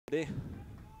Day.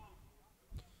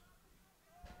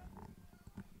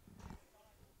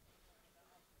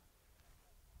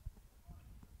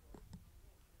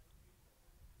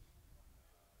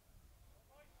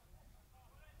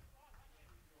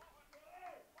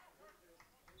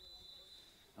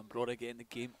 And Brora getting the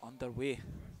game underway.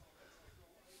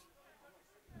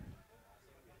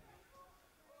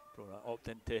 Brora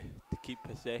opting to keep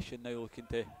possession now, looking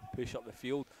to push up the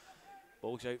field.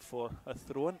 Ball's out for a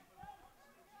throw-in.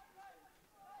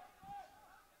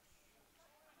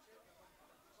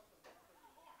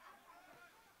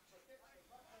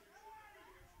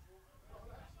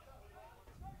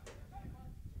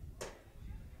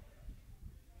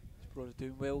 Brora's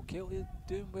doing well. Kelty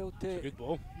doing well to good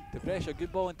ball. To pressure.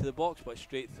 Good ball into the box, but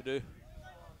straight through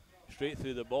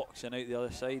the box and out the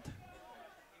other side.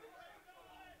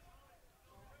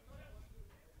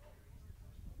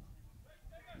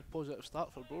 Positive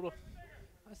start for Brora.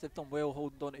 As they've done well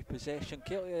holding on to possession.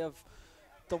 Kelty have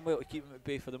done well to keep them at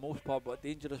bay for the most part, but a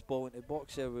dangerous ball into the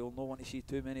box there. We'll not want to see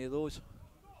too many of those.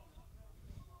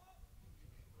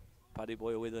 Paddy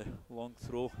Boyle with a long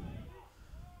throw.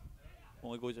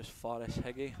 Only goes as far as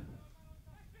Higgy.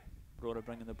 Brora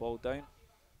bringing the ball down.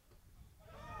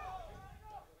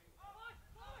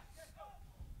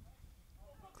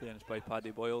 Clearance by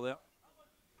Paddy Boyle there.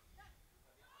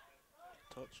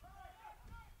 Touch.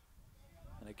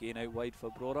 And again out wide for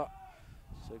Brora.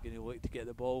 So going to look to get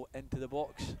the ball into the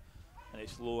box. And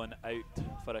it's low and out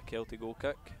for a Kelty goal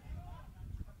kick.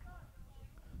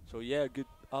 So yeah, good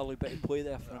early bit of play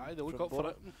there from Aye, they look from up for Brora.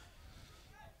 it.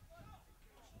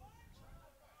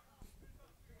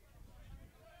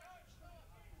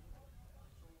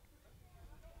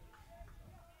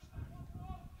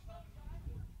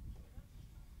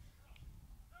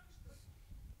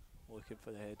 Looking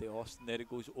for the head of Austin. There it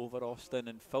goes over Austin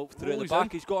and Philp through at the he's back. in.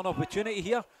 He's got an opportunity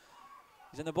here.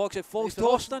 He's in the box. It falls Nice to to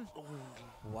Austin. Oh,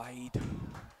 Wide.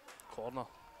 corner.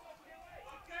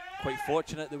 Quite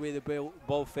fortunate the way the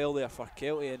ball fell there for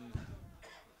Kelty, and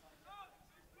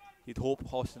you'd hope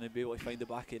Austin would be able to find the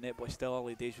back of the net, but still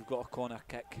early days. We've got a corner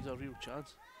kick. He's a real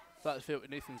chance. If that had fell to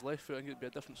Nathan's left foot, I think it'd be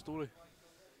a different story.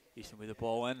 Easton with the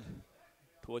ball in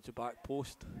towards the back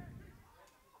post.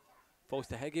 Falls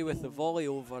to Higgy with the volley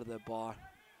over the bar.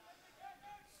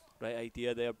 Right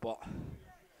idea there, but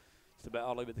it's a bit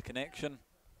early with the connection.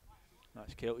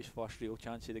 That's Kelty's first real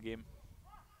chance of the game.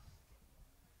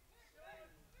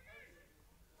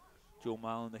 Joe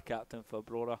Mallon, the captain for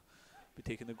Brora, be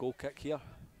taking the goal kick here.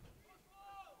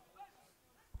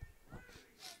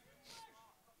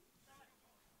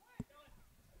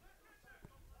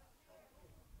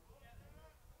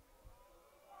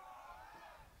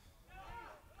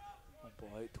 Ball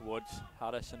out towards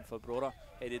Harrison for Brora,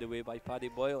 headed away by Paddy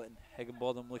Boyle, and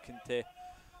Higginbotham looking to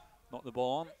knock the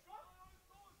ball on.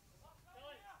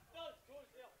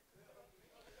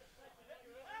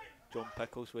 John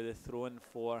Pickles with a throw-in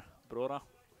for Brora.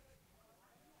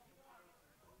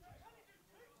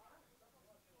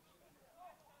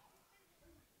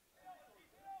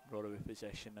 Brora with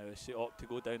possession now. It's up to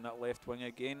go down that left wing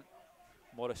again.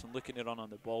 Morrison looking to run on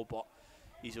the ball, but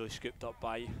easily scooped up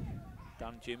by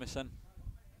Dan Jameson.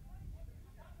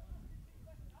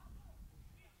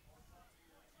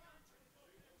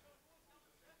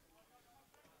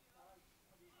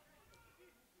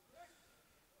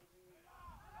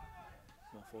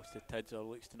 No force to Tidser,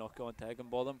 looks to knock it on to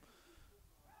Higginbotham.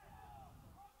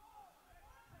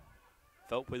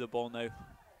 Philp with the ball now,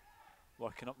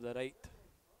 working up the right.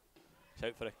 It's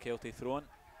out for a Kelty throw-in.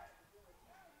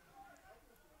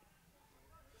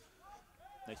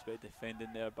 Nice bit of defending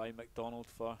there by McDonald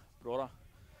for Brora.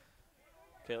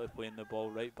 Kelty playing the ball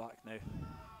right back now.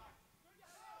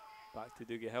 Back to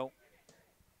Dougie Hill.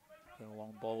 Then a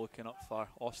long ball looking up for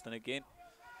Austin again.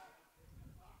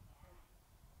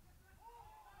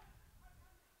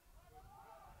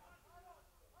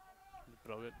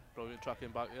 Brilliant, brilliant tracking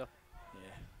back there.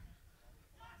 Yeah.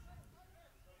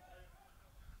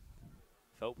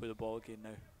 Philp with the ball again now.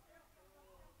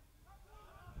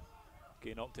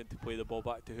 Again opting to play the ball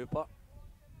back to Hooper.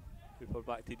 Hooper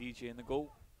back to DJ in the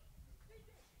goal.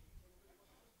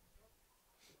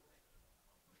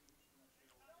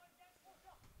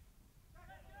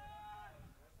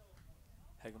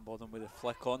 Higginbotham with a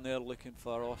flick on there, looking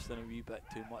for Austin a wee bit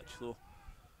too much though.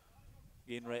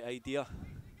 Again, right idea.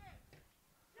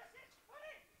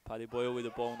 Paddy Boyle with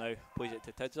the ball now, plays it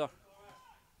to Tidser.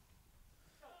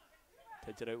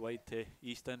 Tidser out wide to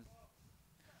Easton.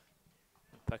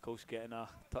 And Pickles getting a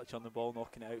touch on the ball,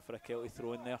 knocking it out for a Kelty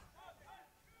throw in there.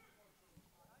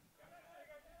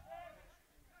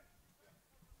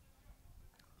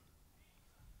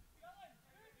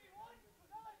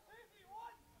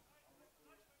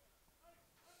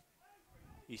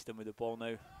 Easton with the ball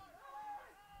now.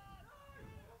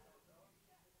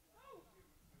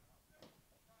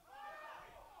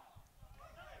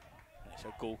 It's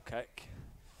a goal kick.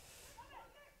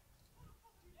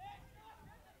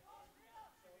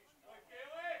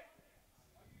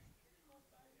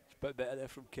 It's a bit better there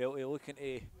from Kelty, looking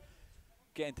to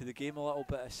get into the game a little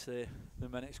bit as the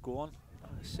minutes go on.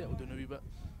 Settle down a wee bit.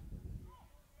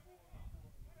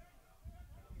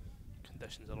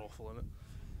 Conditions are awful, innit?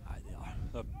 Aye, they are.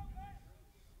 They're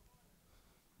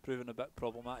proving a bit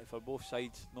problematic for both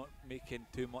sides, not making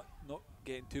too much, not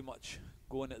getting too much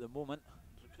going at the moment.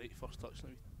 There's a great first touch now,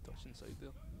 touch inside there.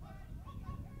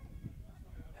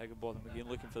 Higginbotham again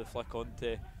looking for the flick on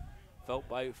to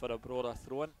Philp out for a Brora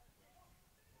throw-in.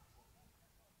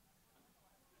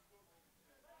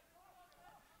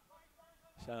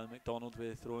 Simon McDonald with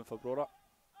the throw-in for Brora.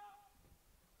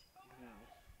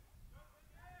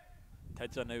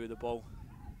 Tidser now with the ball.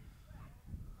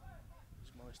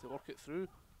 He's managed to work it through.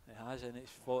 It has, and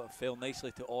it's fell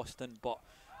nicely to Austin, but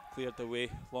cleared away.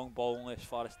 Long ball only as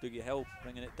far as Dougie Hill,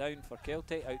 bringing it down for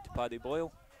Kelty, out to Paddy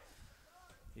Boyle.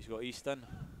 He's got Easton.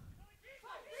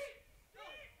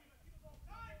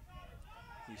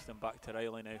 Easton back to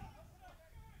Riley now.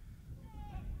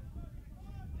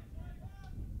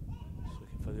 Just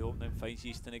looking for the opening, finds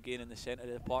Easton again in the centre of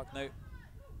the park now.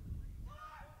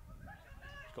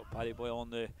 He's got Paddy Boyle on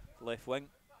the left wing.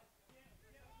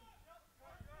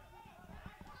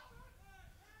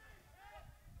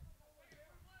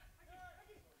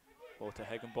 Ball to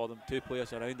Higginbotham, two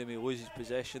players around him, he loses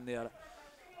possession there.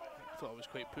 I thought it was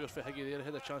quite poor for Higgy there, he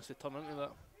had a chance to turn into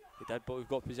that. He did, but we've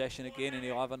got possession again and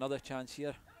he'll have another chance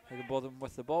here. Higginbotham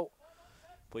with the ball.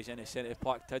 Plays in the centre of the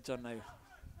park, Tidser now.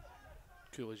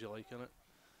 Cool as you like, innit?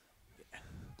 Yeah.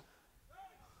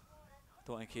 I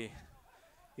don't think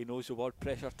he knows the word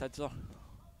pressure, Tidser.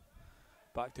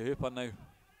 Back to Hooper now.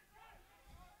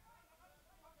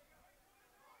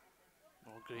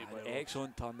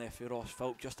 Excellent turn there for Ross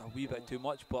Philp, just a wee bit too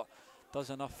much, but does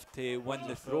enough to win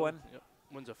the throw-in. Yep.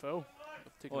 Wins a foul.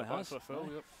 Taking it back for a foul,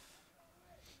 yep.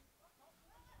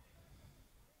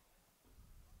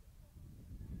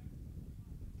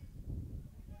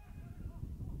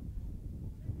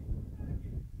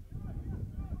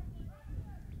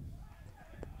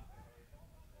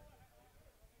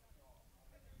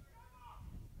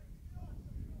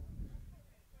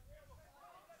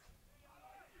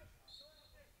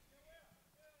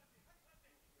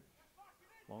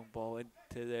 Long ball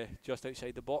into the just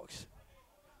outside the box.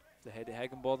 The head of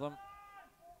Higginbotham.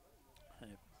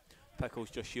 Pickles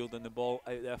just shielding the ball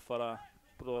out there for a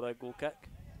Brora goal kick.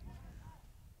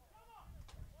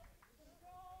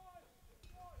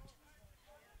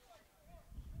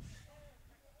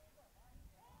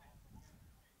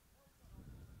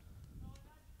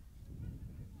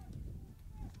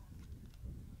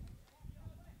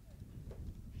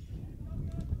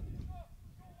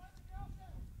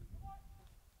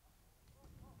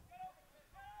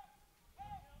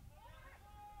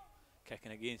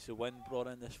 Kicking against the wind,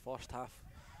 Brora in this first half.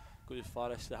 Goes as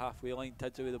far as the halfway line.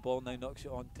 Tidser with the ball now, knocks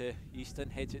it on to Easton,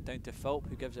 heads it down to Philp,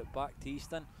 who gives it back to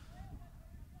Easton.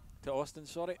 To Austin,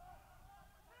 sorry.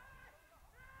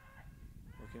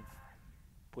 Looking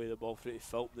play the ball through to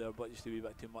Philp there, but just a wee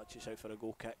bit too much. It's out for a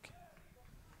goal kick.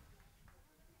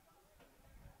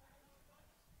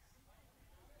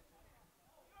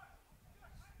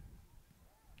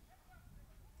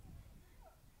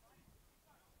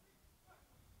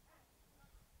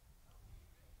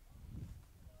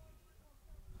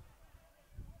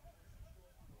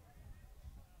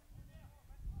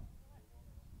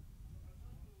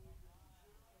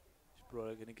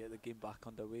 Brora going to get the game back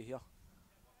underway here.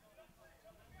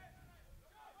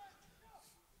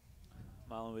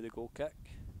 Mallon with the goal kick.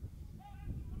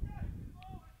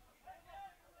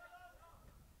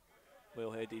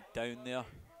 Well headed down there.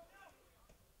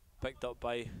 Picked up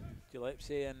by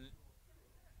Gillespie, and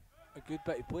a good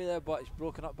bit of play there, but it's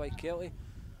broken up by Kelty.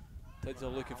 Tidser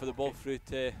looking for the ball through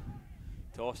to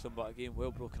Austin, but again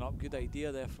well broken up. Good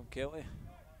idea there from Kelty.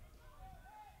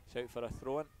 It's out for a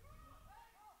throw-in.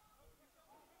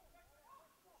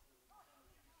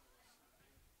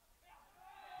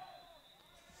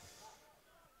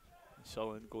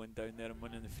 Sullivan going down there and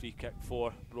winning the free kick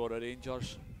for Brora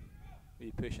Rangers.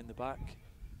 Really pushing the back.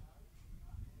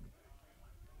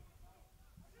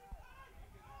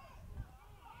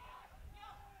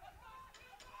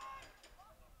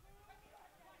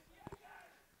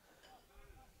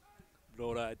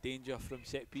 Brora a danger from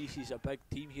set pieces. A big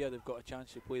team here. They've got a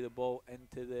chance to play the ball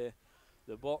into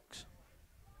the box.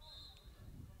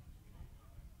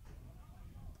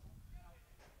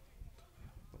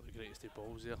 greatest of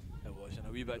balls there. It was, and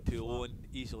a wee bit too low and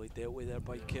easily dealt with there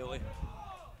by Kelty.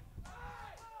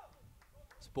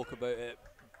 Spoke about it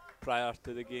prior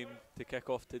to the game to kick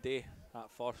off today. That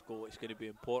first goal is going to be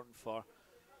important for,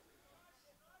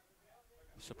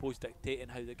 I suppose, dictating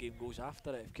how the game goes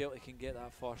after it. If Kelty can get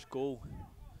that first goal,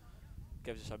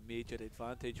 gives us a major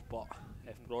advantage. But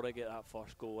if Brora get that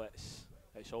first goal, it's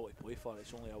all to play for.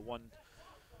 It's only a one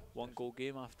goal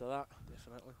game after that.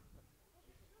 Definitely.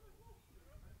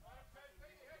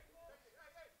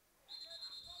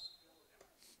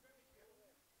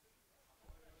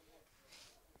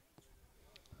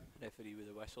 Referee with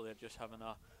the whistle, they're just having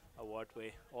a word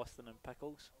with Austin and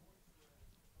Pickles.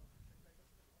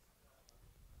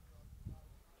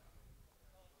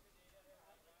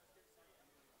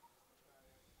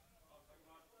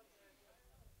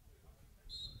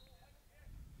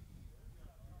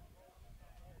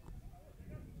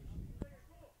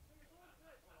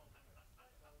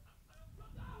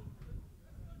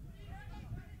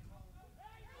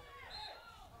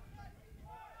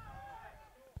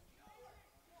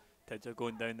 Tids are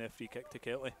going down there, free kick to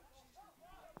Kelty.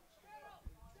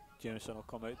 Jameson will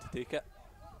come out to take it.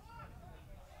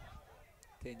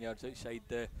 10 yards outside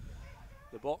the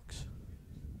box.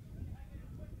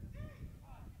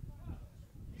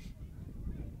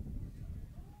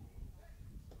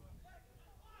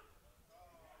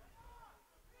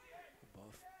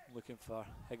 Above, looking for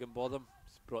Higginbotham.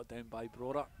 It's brought down by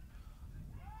Brora.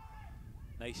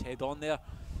 Nice head on there,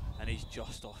 and he's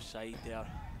just offside there.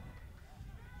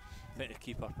 I think the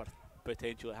keeper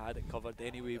potentially had it covered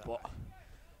anyway, but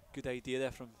good idea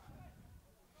there from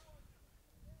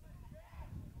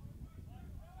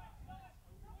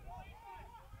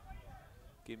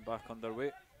game back underway.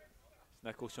 It's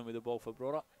Nicholson with the ball for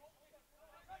Brora.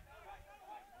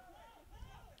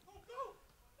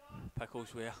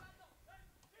 Pickles with a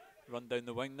run down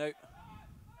the wing now.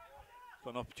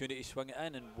 Got an opportunity to swing it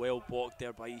in, and well blocked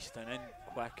there by Easton. In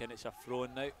quick, and it's a throw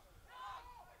in now.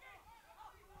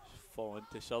 Falling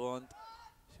to Sutherland.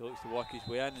 So he looks to work his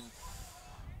way in, and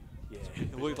yeah,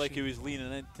 it looked like he was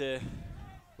leaning into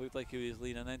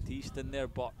Easton there,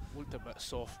 but Looked a bit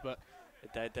soft, but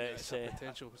it did. yeah, It's a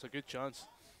potential. It's a good chance.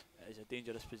 it is a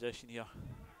dangerous position here.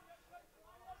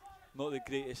 Not the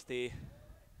greatest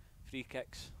free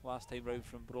kicks last time round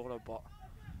from Brora, but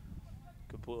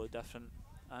completely different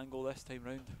angle this time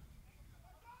round.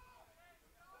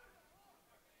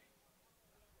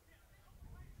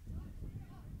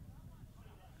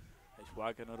 It's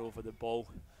Wagner over the ball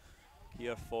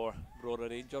here for Brora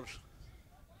Rangers.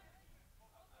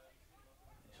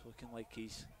 It's looking like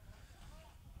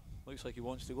looks like he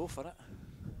wants to go for it.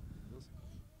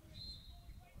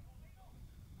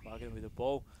 Wagner with the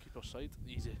ball. Keeper side,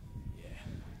 easy. Yeah.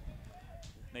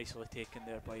 Nicely taken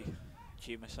there by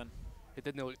Jameson. He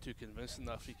didn't look too convincing,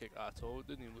 that free kick at all. It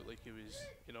didn't even look like he was,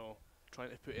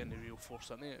 trying to put any real force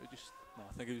in it. It just No,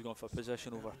 I think he was going for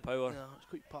position over power. Yeah, it's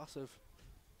quite passive.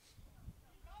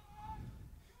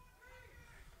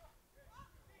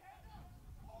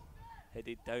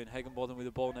 Headed down, Higginbotham with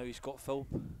the ball now. He's got Phil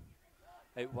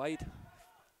out wide.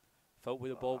 Phil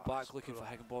with the ball back, looking for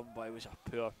Higginbotham, but it was a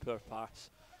poor pass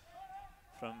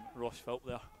from Ross Philp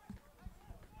there.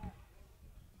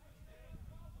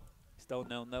 Still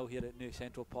 0-0 here at New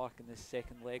Central Park in the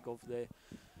second leg of the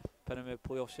Pyramid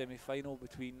Playoff semi-final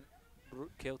between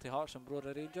Kelty Hearts and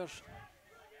Brora Rangers.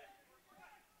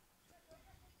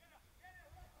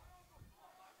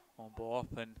 On ball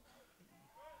up, and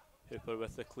Hooper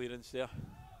with the clearance there.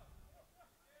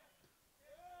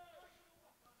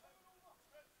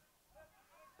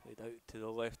 Played out to the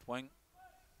left wing.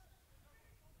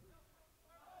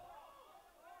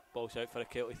 Ball's out for a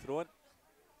Kelty throw-in.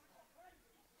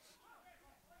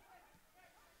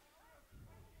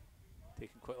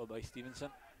 Taken quickly by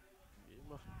Stevenson. Yeah,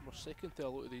 we're second to a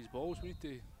lot of these balls. We need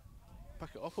to pick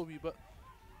it up a wee bit.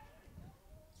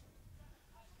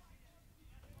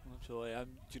 Absolutely, I'm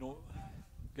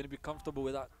going to be comfortable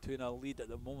with that 2-0 lead at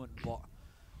the moment, but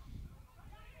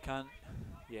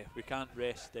we can't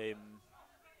rest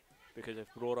because if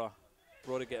Brora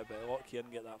get a bit of luck here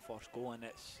and get that first goal, and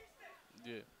it's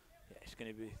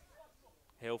going to be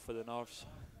hell for the nerves.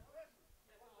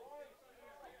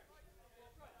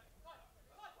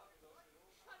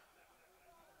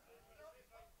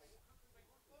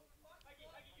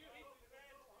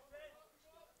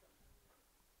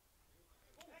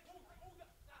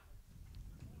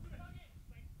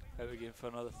 Out again for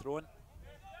another throw-in.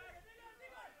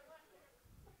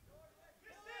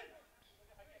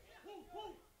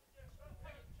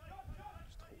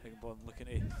 Higginbotham looking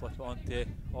to flip it on to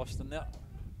Austin there.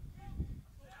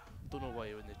 don't know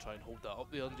why when they try and hold that up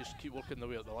there and just keep working their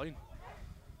way up the line.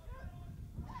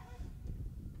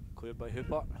 Cleared by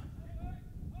Hooper.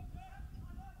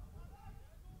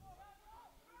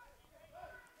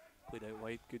 Played out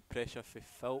wide, good pressure for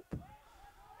Philp.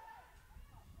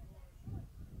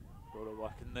 Brora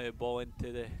working the ball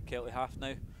into the Kelty half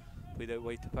now. Played out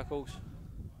wide to Pickles.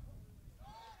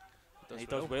 He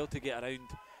does well to get around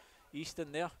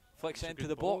Easton there. Flicks it into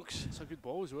the box. It's a good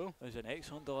ball as well. It was an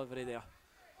excellent delivery there.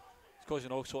 It's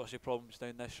causing all sorts of problems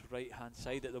down this right hand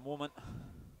side at the moment.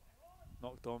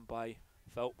 Knocked on by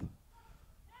Philp.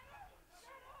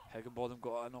 Higginbotham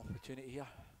got an opportunity here.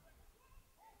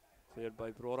 Cleared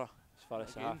by Brora as far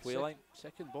as the halfway line.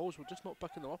 Second balls, we're just not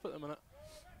picking them up at the minute.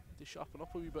 They sharpen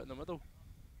up a wee bit in the middle.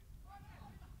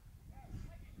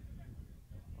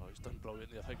 Oh, he's done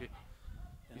brilliant there, Higgy.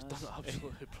 He's done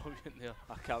absolutely brilliant there.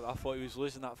 I thought he was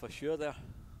losing that for sure there.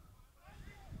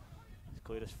 It's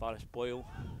cleared as far as Boyle.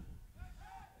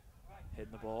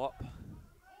 Heading the ball up.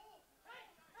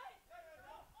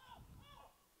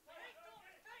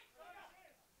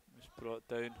 Just brought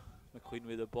down. McLean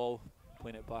with the ball,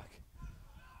 playing it back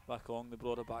along the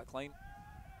Brora back line.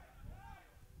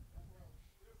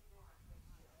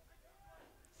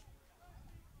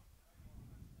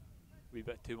 Wee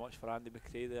bit too much for Andy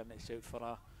McRae there, and it's out for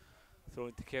a throw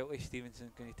into Kelty.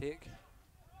 Stevenson's going to take.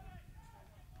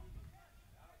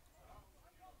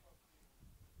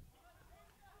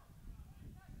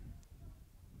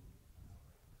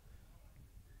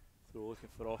 Throw looking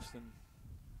for Austin.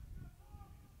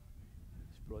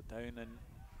 It's brought down, and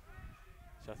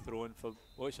it's a throw in for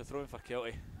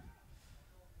Kelty.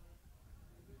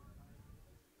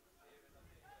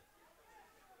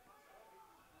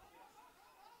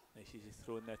 Nice easy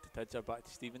throw in there to Tidser, back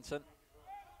to Stevenson.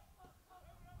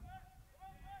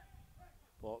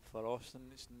 But for Austin,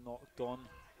 it's knocked on.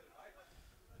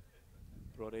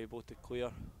 Brora able to clear.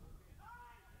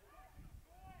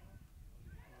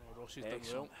 Oh, Rossi's done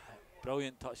well.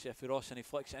 Brilliant touch there for Ross, and he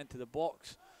flicks it into the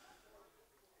box.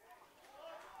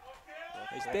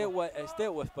 It's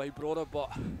dealt with by Brora, but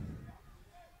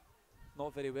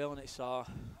not very well, and it's a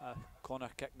corner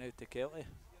kick now to Kelty.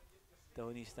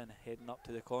 Dylan Easton heading up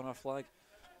to the corner flag.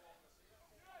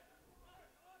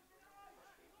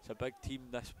 It's a big team,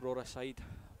 this Brora side,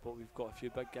 but we've got a few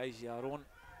big guys of our own.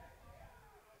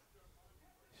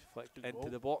 It's flicked into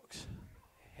the box,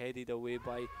 headed away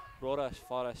by Brora as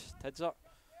far as Tidser.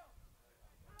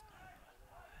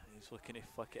 He's looking to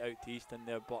flick it out to Easton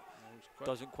there, but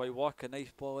doesn't quite work. A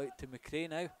nice ball out to McRae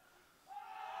now.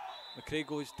 McRae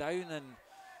goes down, and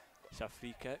it's a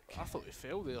free kick. I thought he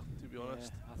fell there, to be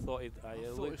honest. I thought he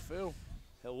fell.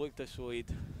 It looked as though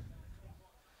he'd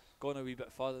gone a wee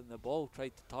bit further than the ball,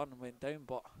 tried to turn and went down,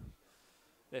 but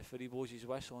referee blows his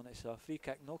whistle, and it's a free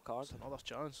kick, no card. It's another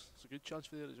chance. It's a good chance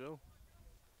for there as well.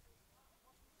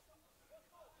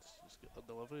 Let's get the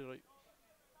delivery right.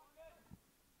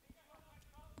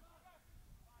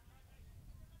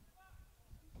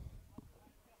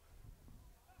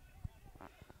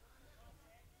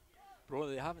 Bro,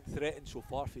 they haven't threatened so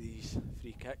far for these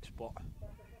free kicks, but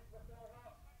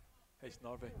it's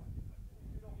nervy.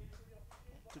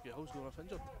 Dougie Hill's going off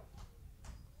injured.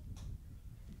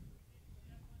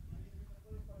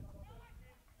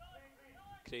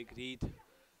 Craig Reid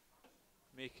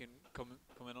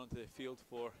coming onto the field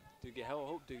for Dougie Hill. I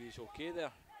hope Dougie's okay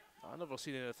there. I never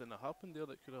seen anything that happened there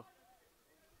that could have.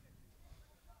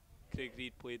 Craig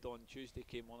Reid played on Tuesday,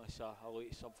 came on as a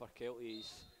late sub for Kelty.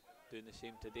 He's doing the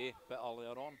same today, a bit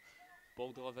earlier on.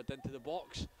 Ball delivered into the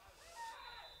box.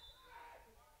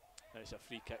 And it's a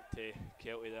free kick to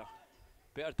Kelty there.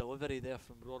 Better delivery there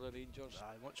from Brora Rangers.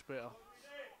 Aye, much better.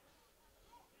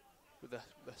 With the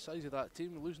size of that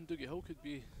team, losing Dougie Hill could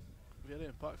be very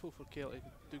impactful for Kelty.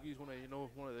 Dougie's one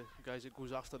of the guys that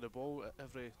goes after the ball at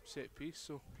every set piece,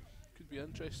 so could be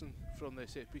interesting from the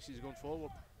set pieces going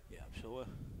forward. Yeah,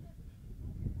 absolutely.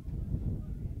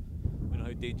 We know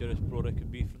how dangerous Brora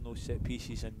could be from those set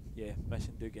pieces, and yeah,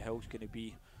 missing Dougie Hill's going to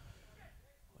be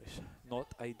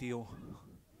not ideal.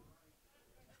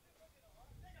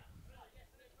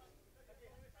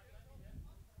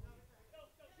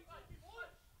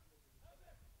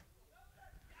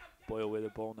 Boyle with the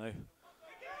ball now.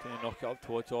 Can he knock it up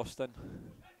towards Austin?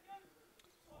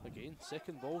 Again,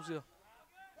 second balls there.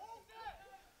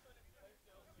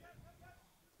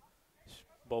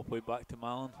 Ball played back to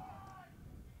Malin.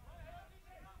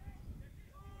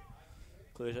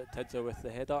 Clears it Tidser with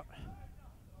the header.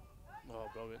 Oh,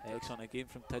 brilliant. Excellent again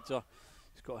from Tidser.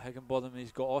 He's got Higginbotham,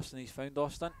 he's got Austin, he's found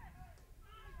Austin.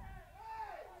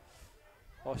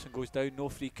 Austin goes down, no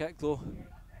free kick though.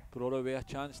 Brora with a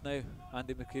chance now.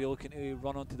 Andy McCreary looking to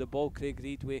run onto the ball. Craig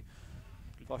Reid with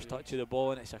first touch of the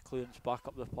ball, and it's a clearance back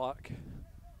up the park.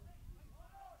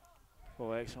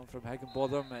 Well, excellent from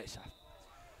Higginbotham.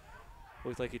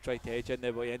 Looked like he tried to edge in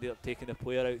there, but he ended up taking the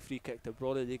player out. Free kick to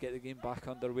Brora. They get the game back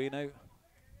underway now.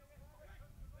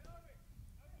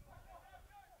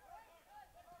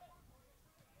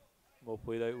 Well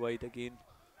played out wide again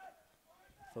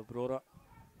for Brora.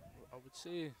 I would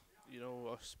say, you know,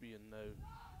 us being now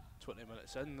 20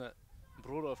 minutes in, that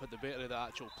Brora have had the better of the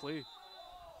actual play.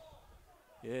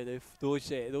 Yeah, those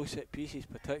set pieces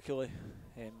particularly,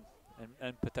 in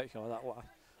particular that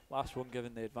last one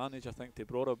giving the advantage I think to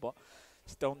Brora, but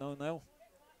still 0-0.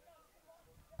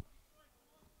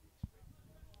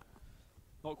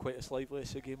 Not quite as lively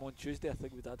as the game on Tuesday. I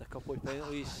think we'd had a couple of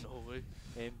penalties. No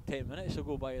way. 10 minutes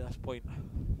ago by this point.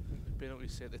 The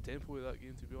penalties set the tempo of that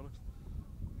game, to be honest.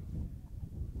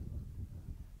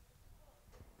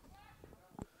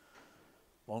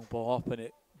 Long ball up and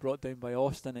it brought down by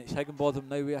Austin. It's Higginbotham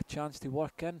now with a chance to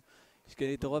work in. He's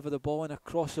going to deliver the ball in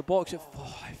across the box. It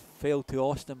failed to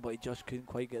Austin, but he just couldn't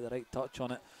quite get the right touch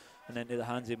on it. And into the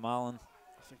hands of Malin.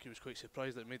 I think he was quite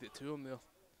surprised that it made it to him there.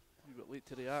 A bit late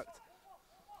to react.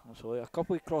 So a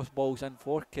couple of cross balls in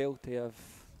for Kelty have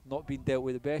not been dealt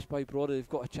with the best by Brora. They've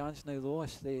got a chance now though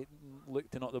as they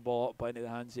look to knock the ball up into the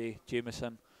hands of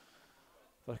Jameson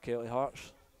for Kelty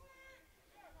Hearts.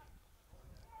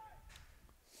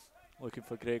 Looking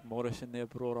for Greg Morrison there,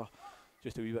 Brora.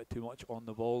 Just a wee bit too much on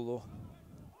the ball though.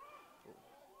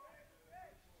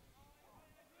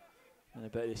 And a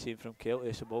bit of the same from Kelty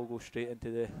as the ball goes straight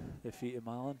into the feet of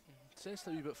Malin. Sensed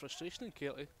a wee bit of frustration in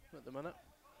Kelty at the minute.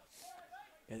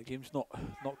 Yeah, the game's not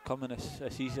coming as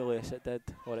easily as it did,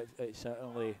 or it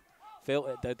certainly felt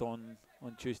it did on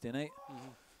Tuesday night.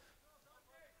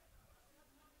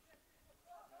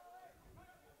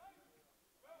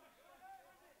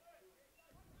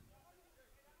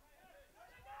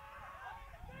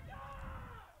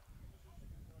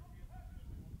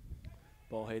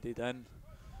 Ball headed in,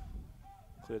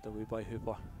 cleared away by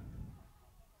Hooper.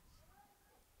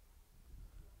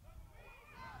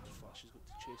 Flash has got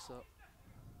to chase that.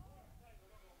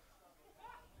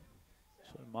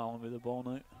 So Malin with the ball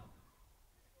now.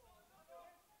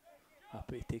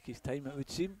 Happy to take his time, it would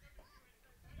seem.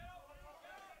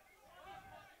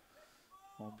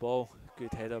 On ball,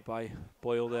 good header by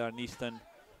Boyle there, and Easton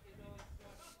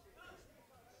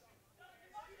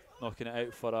knocking it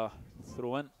out for a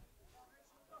throw in.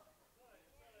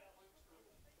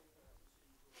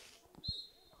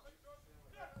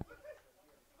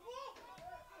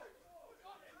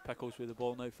 Pickles with the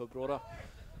ball now for Brora.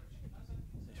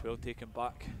 It's well taken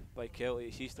back by Kelty.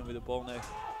 It's Easton with the ball now.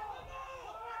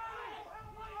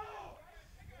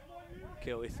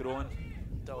 Kelty throwing.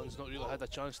 Dylan's not really had a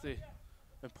chance to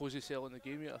impose himself in the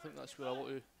game yet. I think that's where a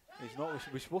lot of... He's not.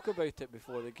 We spoke about it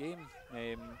before the game.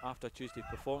 After Tuesday's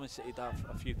performance, he'd have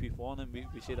a few people on him.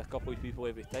 We said a couple of people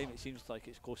every time. It seems like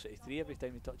it's closer to 3 every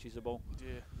time he touches the ball.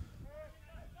 Yeah.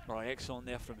 Right, excellent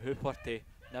there from Hooper to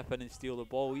nip in and steal the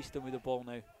ball. Easton with the ball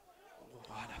now.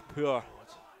 Oh, and a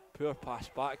poor pass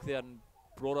back there, and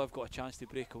Brora have got a chance to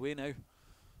break away now.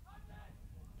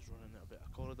 He's running a bit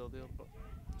of corridor there, but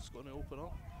it's going to open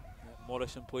up. Yeah,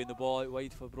 Morrison playing the ball out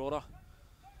wide for Brora.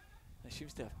 It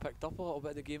seems to have picked up a little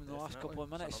bit of the game in the last couple of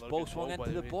minutes. Ball swung into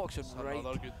the box and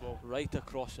right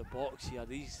across the box here.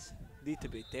 These need to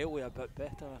be dealt with a bit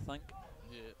better, I think.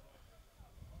 Yeah.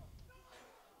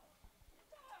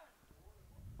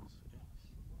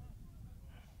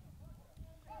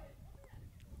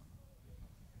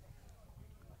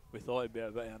 We thought it'd be a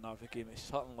bit of a nervy game. It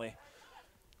certainly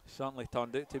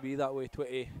turned out to be that way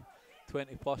 20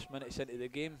 plus minutes into the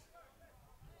game.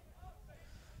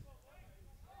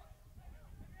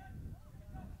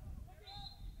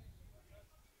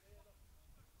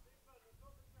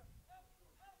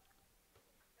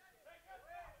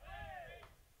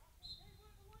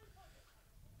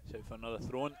 It's out for another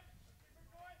throw-in.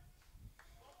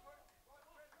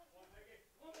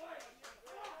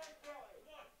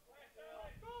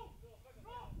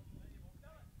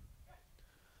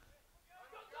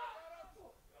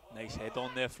 Nice head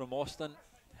on there from Austin.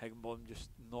 Higginbotham just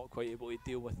not quite able to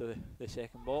deal with the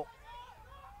second ball.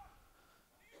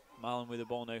 Malin with the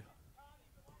ball now.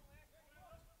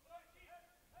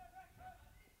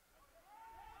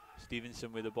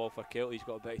 Stevenson with the ball for Kelty. He's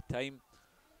got a bit of time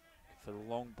for the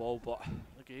long ball, but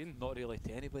again, not really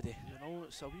to anybody. You know,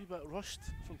 it's a wee bit rushed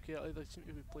from Kelty. They seem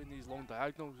to be playing these long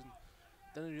diagonals and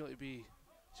didn't really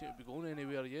seem to be going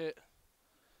anywhere yet.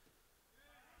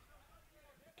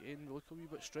 Again, we look a wee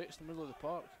bit stretched in the middle of the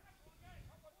park.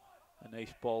 A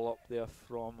nice ball up there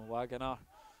from Wagoner.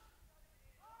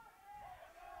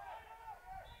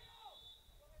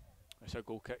 It's a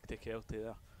goal kick to Kelty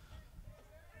there.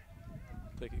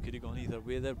 I think it could have gone either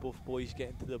way there, both boys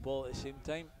getting to the ball at the same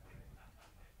time.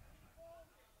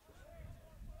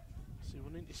 So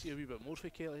we're need to see a wee bit more for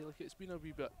Kelty. Like, it's been a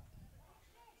wee bit,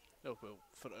 well,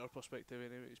 from our perspective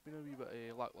anyway, it's been a wee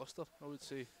bit lacklustre, I would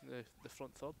say, the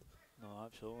front third. No,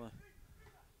 absolutely.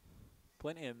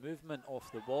 Plenty of movement off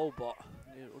the ball, but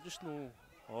yeah, we'll just know.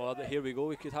 Oh, here we go.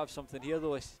 We could have something here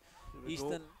though.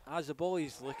 Easton has the ball.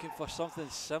 He's looking for something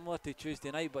similar to Tuesday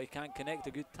night, but he can't connect.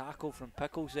 A good tackle from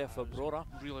Pickles there for Brora.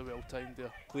 Really well timed there.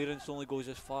 Clearance only goes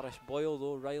as far as Boyle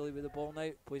though. Riley with the ball now.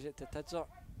 Plays it to Tidser.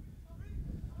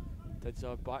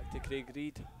 Tidser back to Craig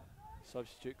Reid.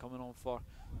 Substitute coming on for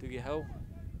Dougie Hill.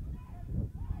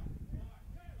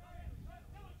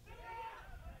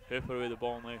 Hooper with the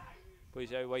ball now.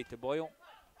 Plays out wide to Boyle.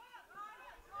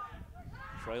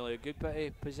 Riley, a good bit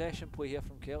of possession play here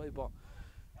from Kelty, but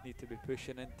need to be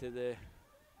pushing into the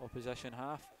opposition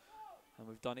half. And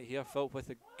we've done it here. Philp with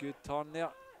a good turn there.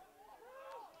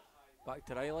 Back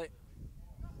to Riley.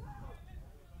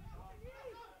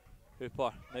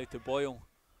 Hooper now to Boyle.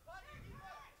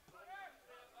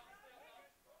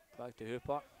 Back to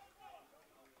Hooper.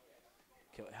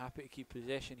 Kelty happy to keep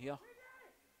possession here.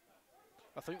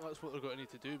 I think that's what they're going to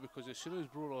need to do, because as soon as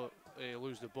Brora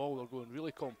lose the ball, they're going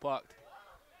really compact.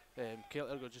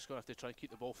 Kelty are just going to have to try and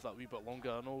keep the ball for that wee bit longer.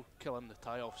 I know killing the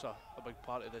tie-offs are a big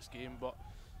part of this game, but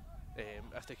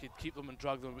if they could keep them and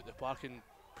drag them out the park and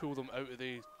pull them out of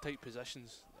the tight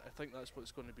positions, I think that's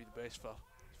what's going to be the best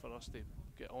for us to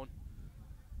get on.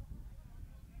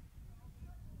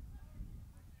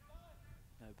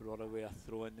 Now Brora with a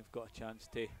throw in, they've got a chance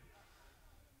to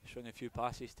string a few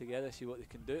passes together, see what they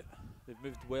can do. They've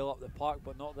moved well up the park,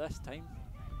 but not this time.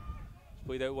 It's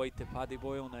played out wide to Paddy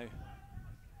Boyle now.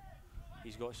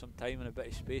 He's got some time and a bit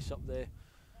of space up the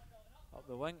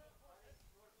wing.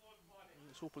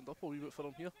 It's opened up a wee bit for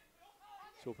him here.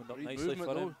 It's opened up nicely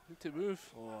for him. Need to move.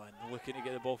 Oh, and looking to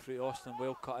get the ball through to Austin.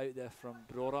 Well cut out there from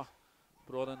Brora.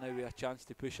 Brora now with a chance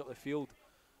to push up the field.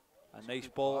 A nice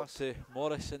ball up to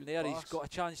Morrison there. He's got a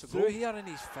chance through here and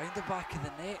he's found the back of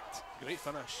the net. Great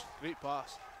finish, great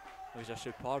pass. There's a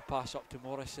superb pass up to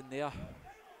Morrison there.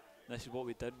 This is what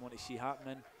we didn't want to see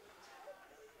happening.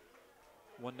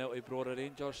 1-0 to Brora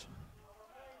Rangers.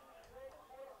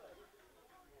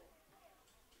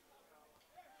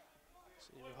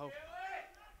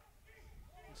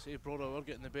 Say Brora were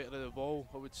getting the better of the ball.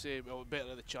 I would say, well,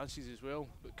 better of the chances as well,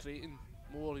 but creating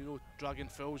more, you know, dragging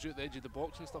fouls out the edge of the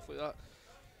box and stuff like that.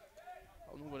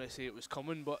 I'm not going to say it was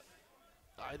coming, but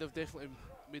I'd have definitely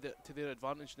made it to their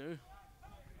advantage now.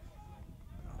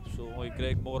 Absolutely.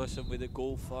 Greg Morrison with the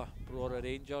goal for Brora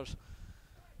Rangers.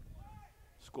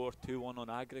 Scored 2-1 on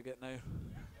aggregate now.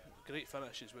 Great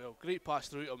finish as well. Great pass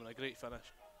through to him and a great finish.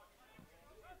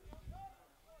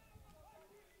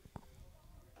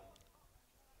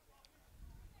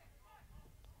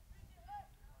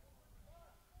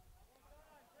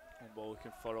 And ball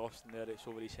looking for Austin there. It's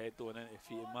over his head going into the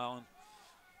feet of Malin.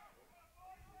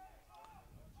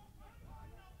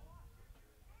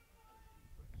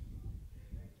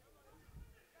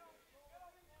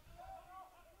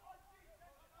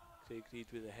 Craig Reid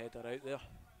with the header out there.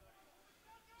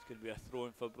 It's going to be a throw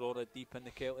in for Brora deep in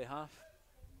the Kelty half.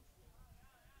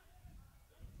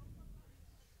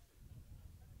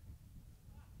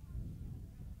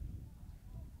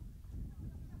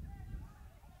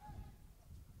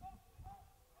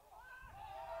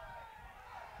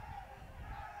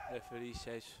 Referee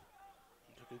says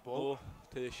good ball. No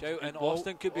to the shout, and ball.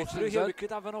 Austin could be Austin's through here. in. We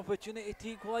could have an opportunity to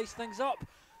equalise things up.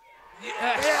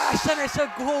 Yes, and it's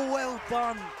a goal. Well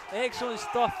done. Excellent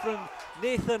stuff from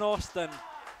Nathan Austin.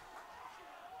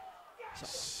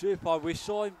 Super. We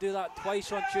saw him do that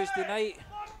twice on Tuesday night.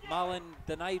 Malin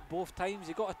denied both times.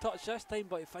 He got a touch this time,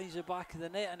 but he finds the back of the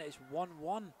net, and it's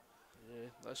 1-1. Yeah,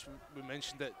 that's we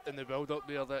mentioned it in the build-up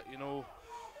there, that, you know,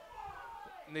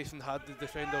 Nathan had the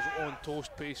defenders on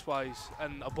toast pace-wise,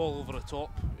 and a ball over the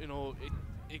top. You know,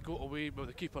 he got away, but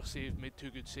the keeper made two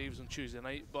good saves on Tuesday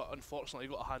night, but unfortunately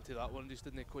got a hand to that one, just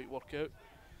didn't quite work out.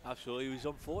 Absolutely, he was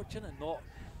unfortunate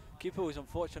keeper was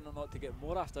unfortunate not to get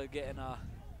more after getting a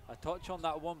touch on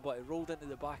that one, but it rolled into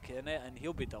the back of the net, and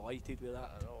he'll be delighted with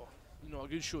that. I know. You know, a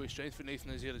good show of strength for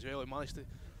Nathan is here as well. He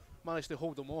managed to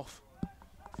hold them off.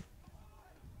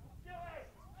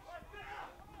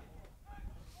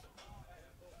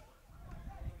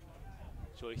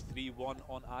 So it's 3-1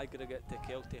 on aggregate to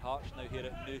Kelty Hearts now here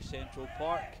at New Central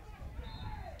Park.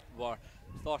 We're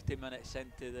 30 minutes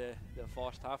into the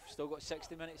first half. Still got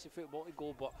 60 minutes of football to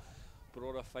go, but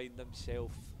Brora find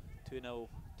himself 2-0,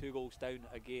 2 goals down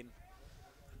again.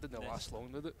 It didn't last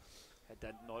long, did it? It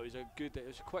didn't. No, it was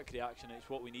a quick reaction. It's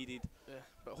what we needed. Yeah,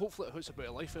 but hopefully it puts a bit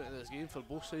of life into this game for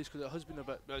both sides, because it has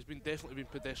been definitely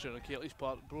been pedestrian on Kelty's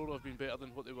part. Brora have been better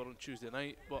than what they were on Tuesday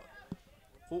night, but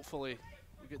hopefully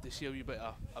we get to see a wee bit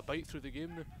of a bite through the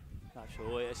game now.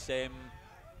 Absolutely. It's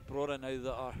Brora now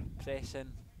that are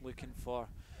pressing, looking for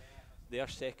their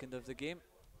second of the game.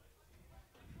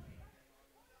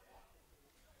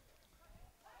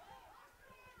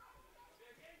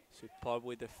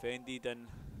 Superbly defended, and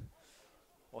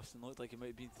Austin looked like he might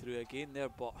have been through again there,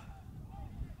 but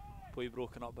play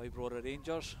broken up by Brora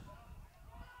Rangers.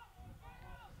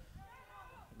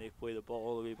 And they play the ball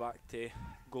all the way back to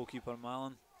goalkeeper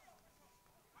Malin.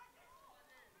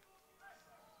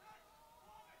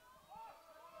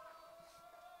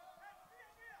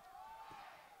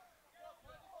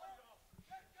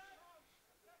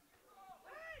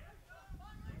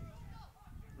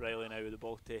 Riley now with the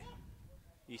ball to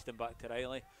Easton, back to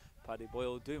Riley. Paddy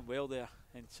Boyle doing well there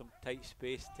in some tight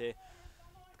space to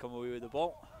come away with the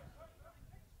ball.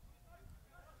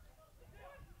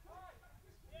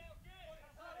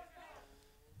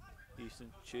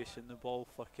 Easton chasing the ball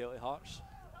for Kelty Hearts.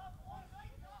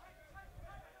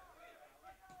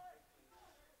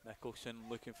 Nicholson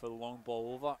looking for the long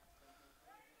ball over.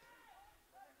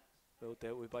 Well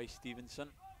dealt with by Stevenson.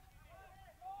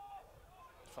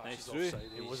 Nice through. Offside.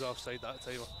 He was offside that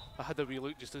time. I had a wee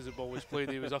look just as the ball was played.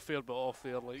 He was a fair bit off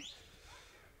there. Like,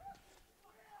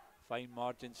 fine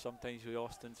margins sometimes with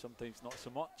Austin, sometimes not so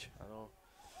much. I know.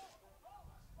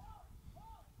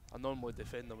 I normally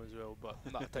defend them as well, but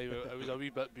that time it was a wee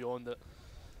bit beyond it.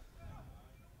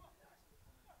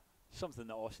 Something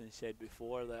that Austin said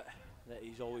before, that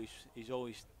he's always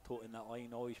toting that line,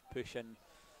 always pushing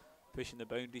the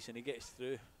boundaries, and he gets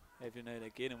through every now and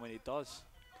again. And when he does,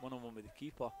 one on one with the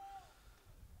keeper,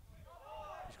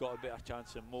 he's got a better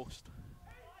chance than most.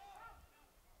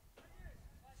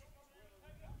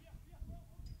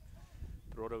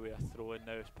 Brora with a throw in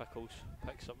now as Pickles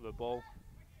picks up the ball.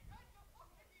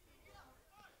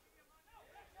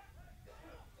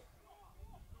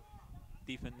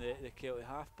 Deep in the Kelty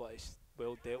half, but it's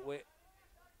well dealt with.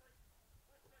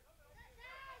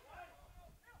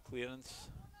 Clearance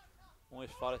only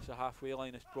as far as the halfway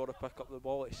line as Brora pick up the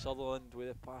ball. It's Sutherland with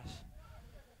a pass.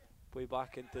 Play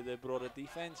back into the Brora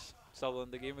defence.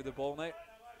 Sutherland again with the ball now.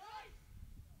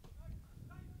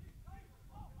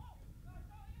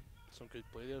 Some good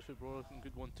play there for Brora, some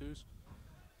good 1-2s.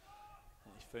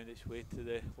 It's found its way to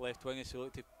the left wing, so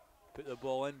look to put the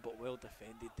ball in, but well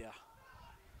defended there.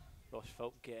 Ross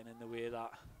Philp getting in the way of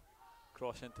that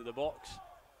cross into the box.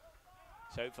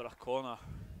 It's out for a corner.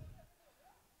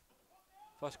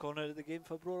 First corner of the game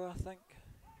for Brora, I think.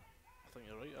 I think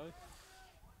you're right, aye.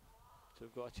 So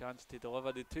we've got a chance to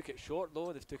deliver. They took it short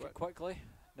though, they took it quickly.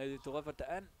 Now they've delivered it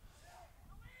in.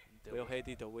 Well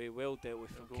headed away, well dealt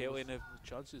with from Kelty. The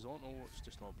chances aren't, no, it's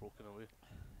just not broken away.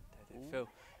 It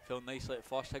fell nicely at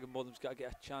first. Higginbotham's got to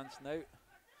get a chance now.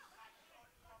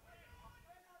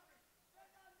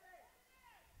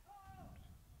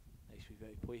 Nice wee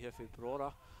bit of play here for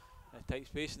Brora. In a tight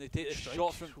space, and they take the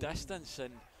shot from distance,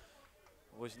 and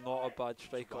was not a bad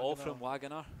strike at all from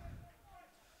Wagoner.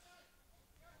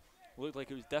 Looked like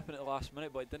it was dipping at the last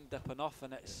minute, but it didn't dip enough,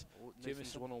 and it's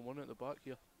Jameson 1-on-1 at the back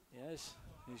here. Yes,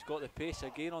 he's got the pace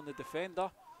again on the defender.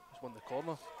 He's won the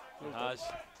corner. He has.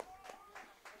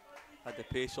 Had the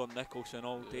pace on Nicholson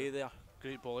all day there.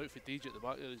 Great ball out for Deej at the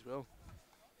back there as well.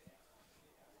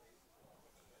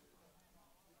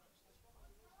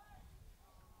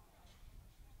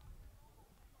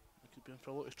 They could be in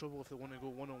for a lot of trouble if they want to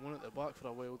go 1-on-1 at the back for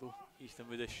a while though. Easton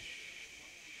with a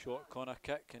short corner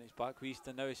kick, and it's back with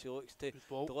Easton now as he looks to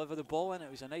deliver the ball in. It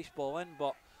was a nice ball in,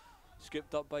 but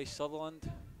scooped up by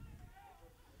Sutherland.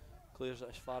 Clears it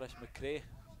as far as McRae.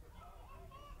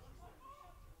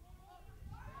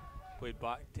 Played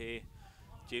back to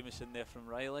Jameson there from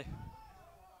Riley.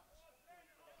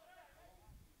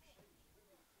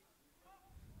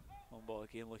 Long ball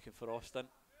again, looking for Austin.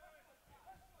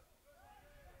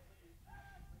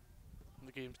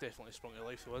 The game's definitely sprung to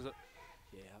life though, is it?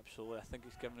 Yeah, absolutely. I think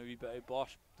it's given a wee bit of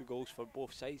burst, the goals for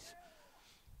both sides.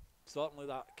 Certainly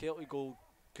that Kelty goal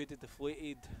could have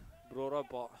deflated Brora,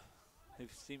 but they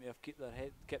seem to have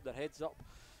kept their heads up,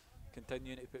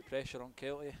 continuing to put pressure on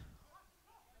Kelty.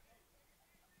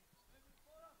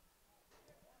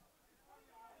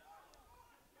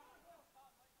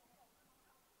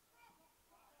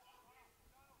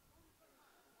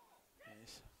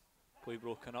 Yes. Play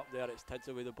broken up there, it's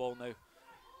Tidser with the ball now.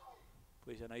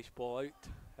 Plays a nice ball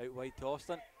out wide to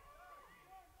Austin.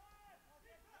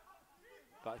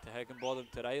 Back to Higginbotham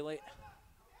to Riley.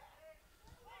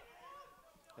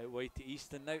 Out wide to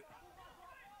Easton now.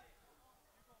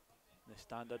 The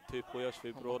standard 2 players for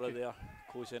Brora there,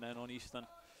 closing in on Easton.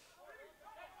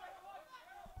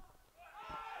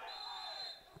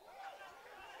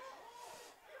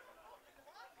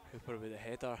 Hooper with the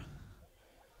header.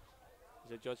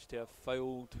 Is adjudged to have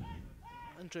fouled.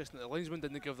 Interesting that the linesman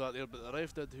didn't give that there, but the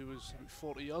ref did, who was about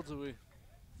 40 yards away.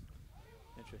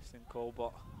 Interesting call,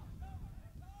 but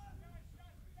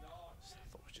I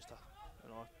thought it was just a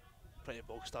pretty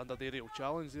bog standard aerial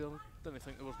challenge there. Didn't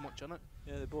think there was much in it.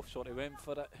 yeah, they both sort of went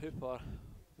for it. Hooper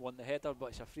won the header, but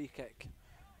it's a free kick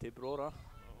to Brora.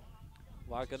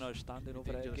 Wagner standing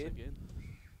over it again.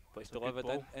 But it's delivered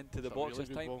into the box this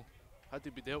time. Ball. Had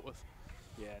to be dealt with.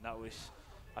 Yeah, and that was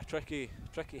a tricky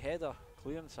header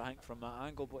clearance, I think, from that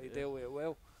angle, but he dealt with it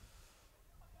well.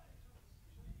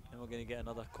 And we're going to get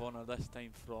another corner this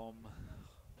time from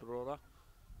Brora.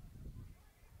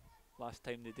 Last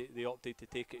time they opted to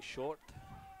take it short.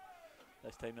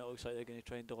 This time it looks like they're going to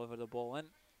try and deliver the ball in.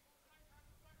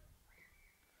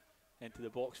 Into the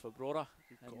box for Brora.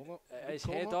 It is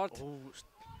headed.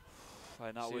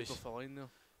 And that was off the line there.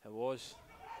 It was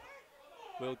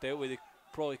well dealt with. They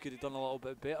probably could have done a little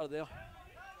bit better there.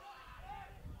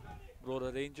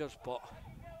 Brora Rangers, but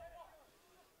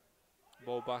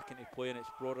ball back into play, and it's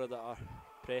Brora that are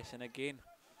pressing again.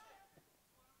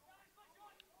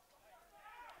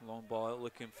 Long ball out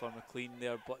looking for McLean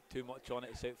there, but too much on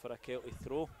it. It's out for a Kelty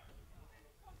throw.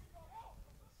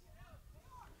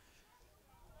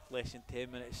 Less than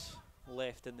 10 minutes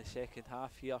left in the second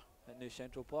half here at New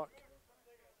Central Park.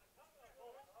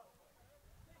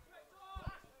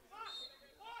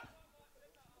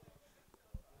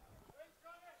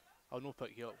 I'll not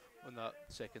pick you up on that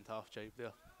second half jibe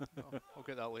there. I'll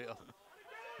get that later.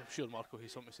 I'm sure Marco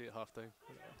has something to say at half time.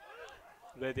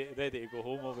 Ready to go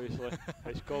home, obviously.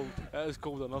 It's cold. It is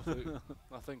cold enough.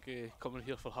 I think coming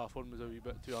here for half one was a wee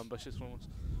bit too ambitious for us.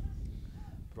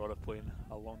 Brora playing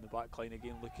along the back line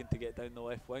again, looking to get down the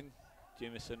left wing.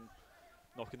 Jameson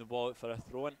knocking the ball out for a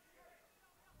throw-in.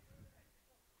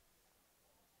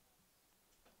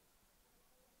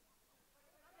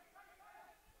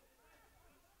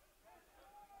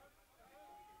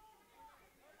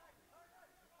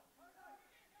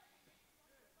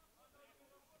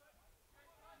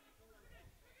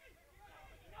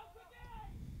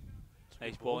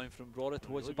 Nice ball in from Brora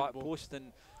towards the back post,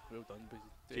 and well done,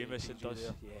 Jameson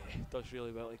does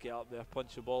really well to get up there,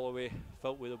 punch the ball away.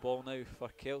 Felt with the ball now for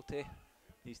Kelty.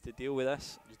 Needs to deal with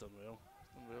this. He's done well.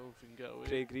 If he can get away.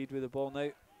 Craig Reid with the ball now.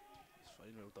 It's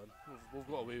fine, well done. We've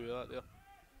got away with that there.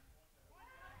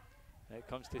 It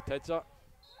comes to Tidser,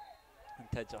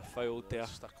 and Tidser fouled there.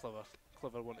 Just a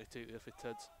clever one to take there for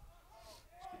Tids.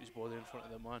 He's got his body in front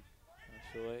of the man.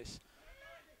 So it's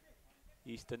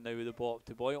Easton now with the ball up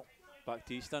to Boyle. Back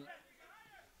to Easton.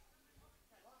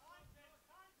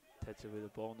 Tidser with the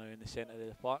ball now in the centre of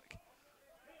the park.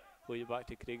 Play it back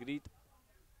to Craig Reid.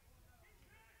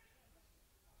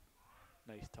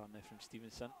 Nice turn there from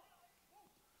Stevenson.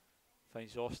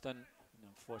 Finds Austin. And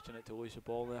unfortunate to lose the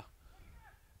ball there.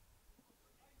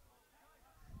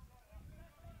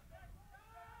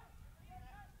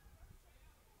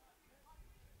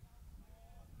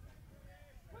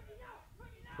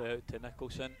 Play out to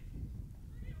Nicholson.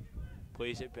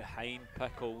 Plays it behind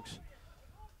Pickles.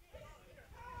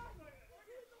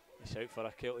 It's out for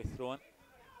a Kelty throw-in.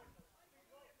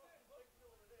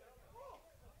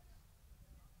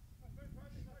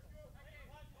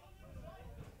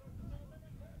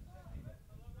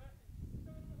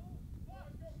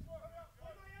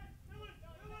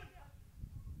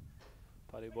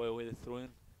 Paddy Boyle with the throw-in.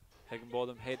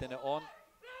 Higginbotham heading it on.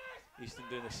 Easton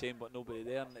doing the same, but nobody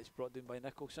there, and it's brought down by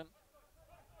Nicholson.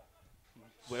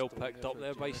 Well picked up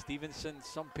there by Stevenson.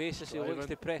 Some pace as he looks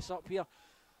to press up here.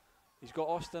 He's got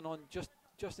Austin on just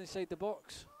inside the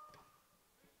box.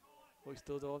 Looks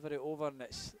to deliver it over, and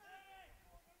it's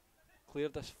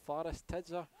cleared as far as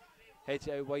Tidser. Heads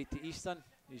it out wide to Easton.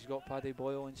 He's got Paddy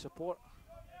Boyle in support.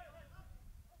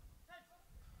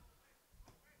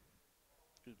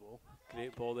 Good ball.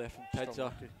 Great ball there from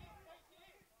Tidser.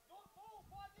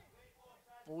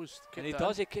 And he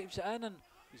keeps it in, and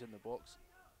he's in the box.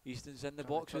 Easton's in the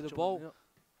box with the ball.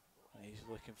 And he's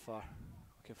looking for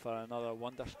another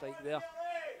wonder strike there.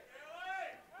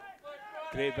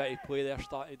 Great bit of play there,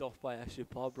 started off by a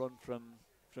superb run from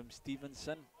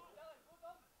Stevenson.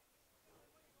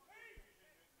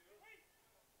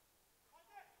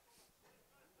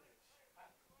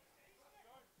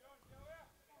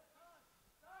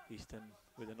 Easton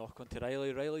with a knock on to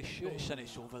Riley. Riley shoots and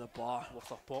it's over the bar.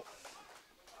 What a pop.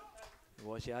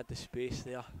 He had the space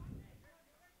there.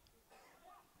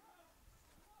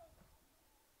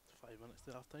 5 minutes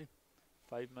to half time.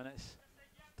 5 minutes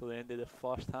till the end of the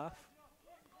first half.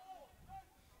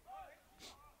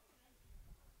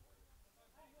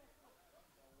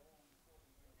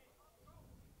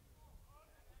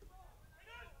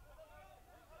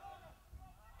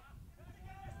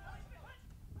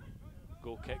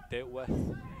 Goal kick dealt with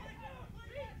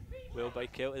well by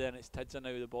Kelty, then it's Tidser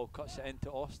now. The ball cuts it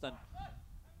into Austin.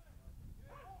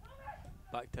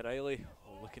 Back to Riley.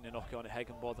 Oh, looking to knock it on to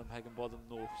Higginbotham. Higginbotham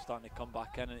no, starting to come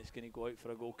back in, and it's going to go out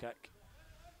for a goal kick.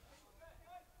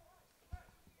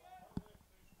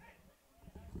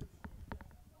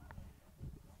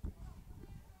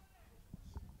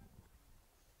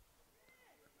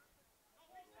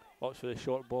 Watch for the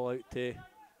short ball out to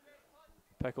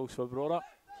Pickles for Brora.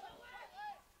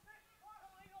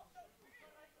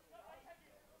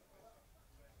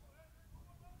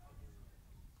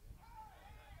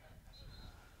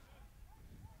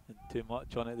 And too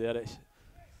much on it there, it's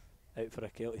out for a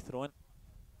Kelty throw-in.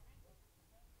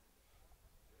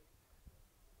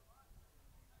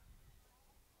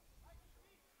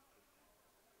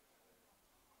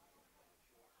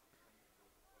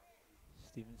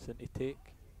 Stevenson to take.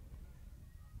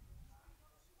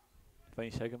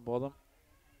 Finds Higginbotham.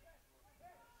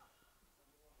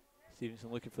 Stevenson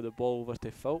looking for the ball over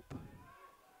to Philp.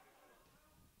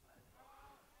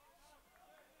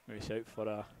 Maybe out for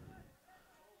a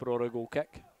Brora goal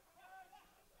kick.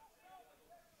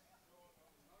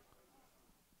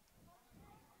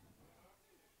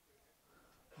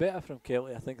 Better from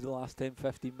Kelty, I think, the last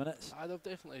 10-15 minutes. They've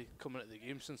definitely come into the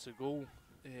game since the goal.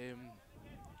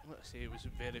 Let's say it was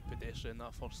very pedestrian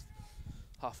that first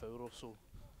half hour or so.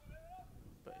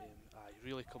 But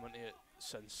really come into it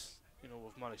since, you know,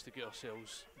 we've managed to get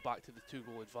ourselves back to the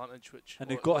 2-goal advantage, which... And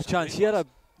they've got a chance here, a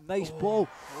nice ball.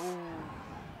 Oh.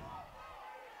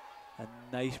 A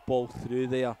nice ball through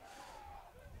there.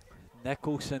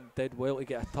 Nicholson did well to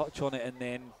get a touch on it and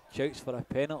then shouts for a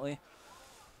penalty.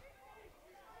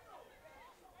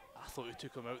 I thought we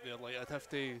took him out there. Like I'd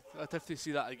have to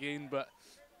see that again, but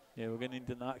yeah, we're going to need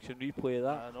an action replay of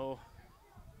that. I know.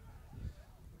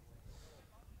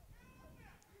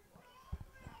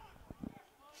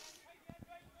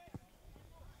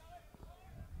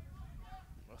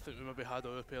 I think we maybe had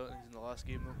our penalties in the last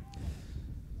game though.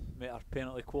 Met our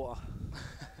penalty quota.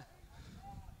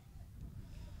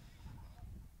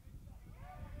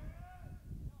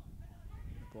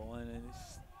 Ball in, and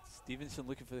it's Stevenson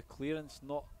looking for the clearance.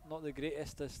 Not the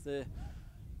greatest as the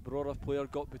Brora player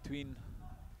got between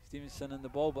Stevenson and the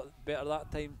ball, but better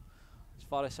that time as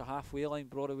far as the halfway line.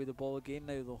 Brora with the ball again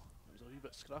now though. It was a wee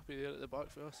bit scrappy there at the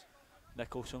back for us.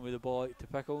 Nicholson with the ball out to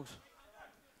Pickles.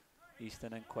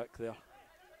 Easton in quick there.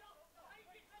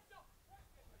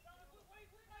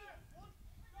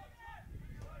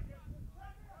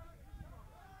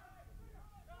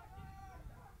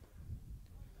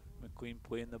 McQueen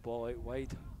playing the ball out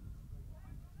wide.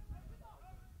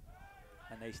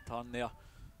 A nice turn there.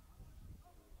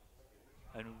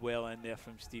 And well in there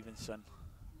from Stevenson.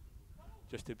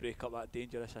 Just to break up that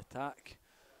dangerous attack.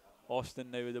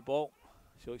 Austin now with the ball.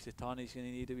 So it's the turn, he's going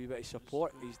to need a wee bit of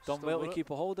support. He's done well to keep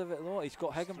a hold of it though. He's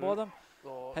got Higginbotham.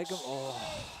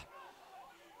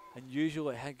 And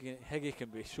usually Higgy can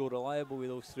be so reliable with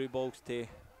those through balls to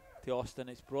Austin.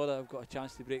 It's Brora have got a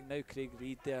chance to break now. Craig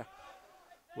Reid there.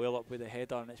 Well up with the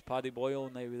header, and it's Paddy Boyle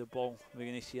now with the ball. We're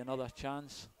going to see another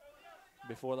chance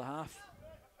before the half.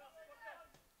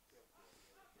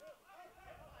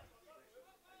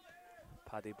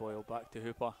 Paddy Boyle back to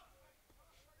Hooper.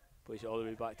 Plays it all the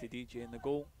way back to DJ in the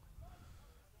goal.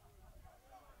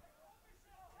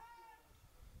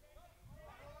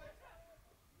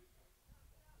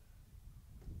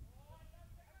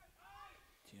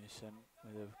 Jason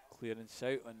with a clearance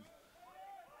out and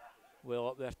well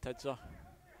up there, Tidser.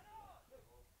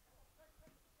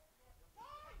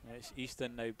 It's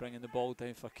Easton now bringing the ball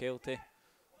down for Kelty.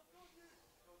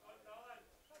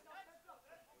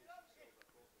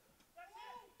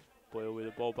 Boyle with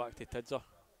the ball back to Tidser.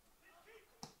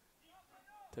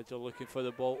 Tidser looking for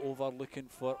the ball over, looking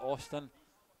for Austin.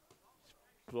 It's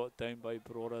brought down by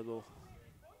Brora though.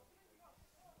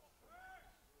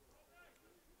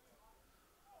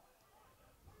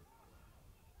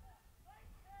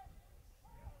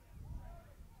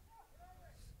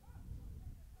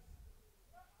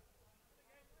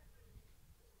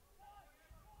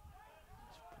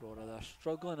 Brora, they're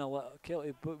struggling a little.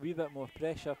 Kelty a wee bit more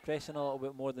pressure, pressing a little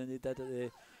bit more than they did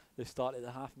at the start of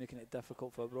the half, making it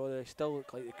difficult for Brora. They still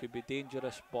look like they could be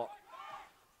dangerous, but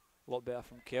a lot better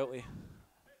from Kelty.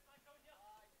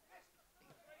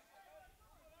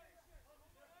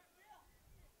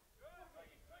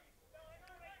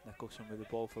 Nicholson with the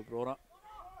ball for Brora.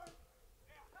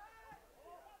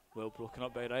 Well broken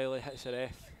up by Riley, hits the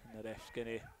ref, and the ref's going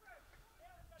to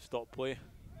stop play.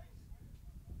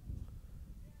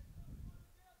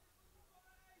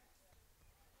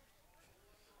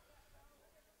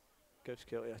 Gives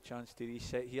Kelty a chance to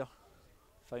reset here.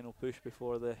 Final push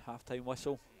before the half-time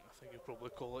whistle. I think you'll probably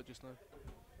call it just now.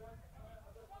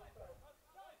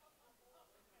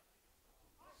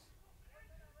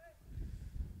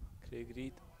 Craig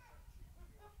Reid.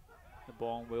 The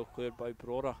ball well cleared by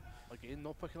Brora. Again,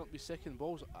 not picking up these second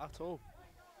balls at all.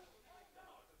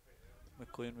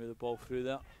 McLean with the ball through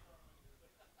there.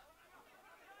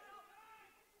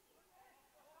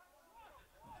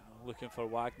 Looking for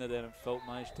Wagner there, and Philp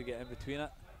managed to get in between it.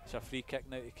 It's a free kick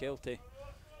now to Kelty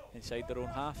inside their own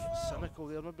half. Cynical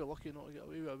there, maybe lucky not to get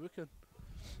away with a booking.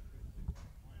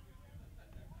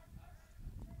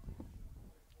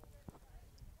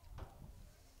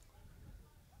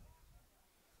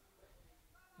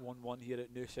 One here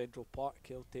at New Central Park.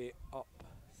 Kelty up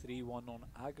 3-1 on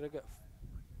aggregate.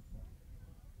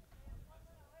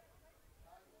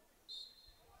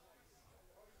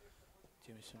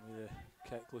 Jameson with the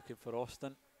kick looking for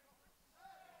Austin.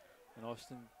 And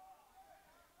Austin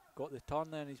got the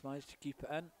turn there and he's managed to keep it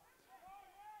in.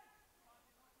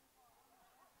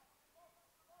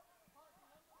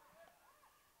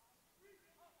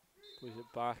 Plays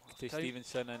it back to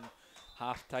Stevenson and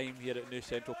half time here at New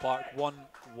Central Park. 1-1.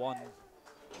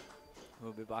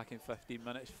 We'll be back in 15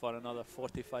 minutes for another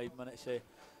 45 minutes of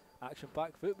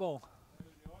action-packed football.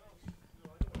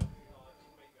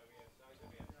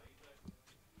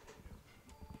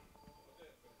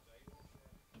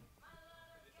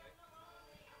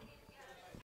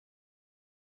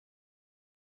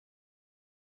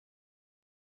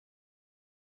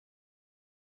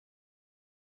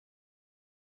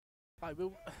 Aye,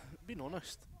 well, being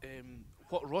honest,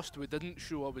 what rust we didn't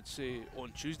show, I would say,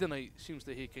 on Tuesday night seems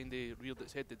to have kind of reared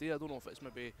its head today. I don't know if it's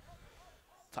maybe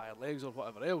tired legs or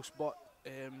whatever else, but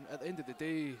at the end of the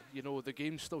day, you know, the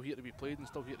game's still here to be played and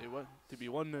still here to be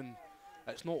won, and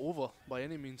it's not over by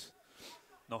any means.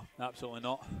 No, absolutely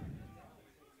not.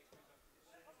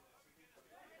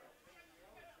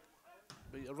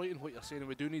 But you're right in what you're saying, and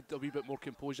we do need a wee bit more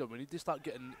composure. We need to start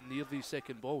getting near these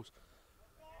second balls.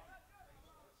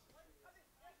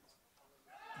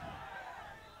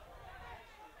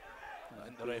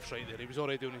 And the ref's right there, he was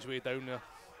already on his way down there.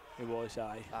 He was,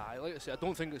 aye. Aye, like I said, I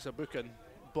don't think it's a booking,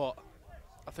 but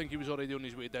I think he was already on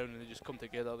his way down and they just come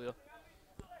together there.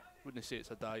 Wouldn't say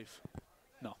it's a dive.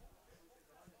 No.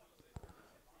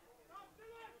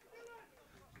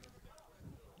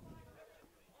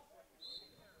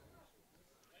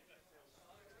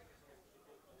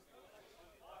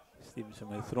 Stevenson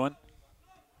with the throw in.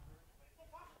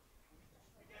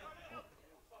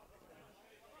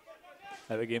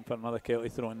 Out again for another Kelty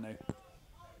throw in now.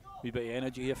 Wee bit of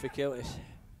energy here for Kelty.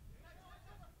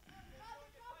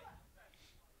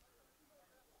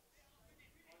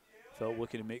 Phil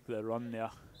looking to make the run there.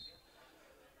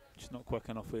 Just not quick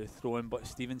enough with the throw in, but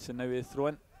Stevenson now with the throw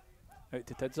in. Out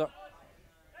to Tidser.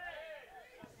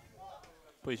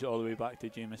 Plays it all the way back to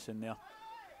Jameson there.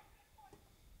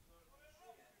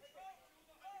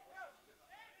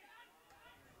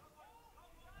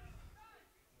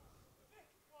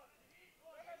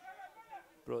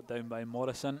 Brought down by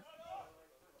Morrison.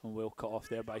 And well cut off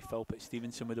there by Phil, but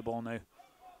Stevenson with the ball now.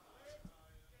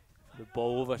 The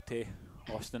ball over to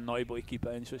Austin, not able to keep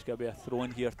it in, so it's going to be a throw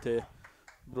in here to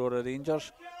Brora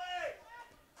Rangers.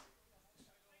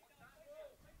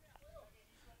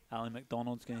 Alan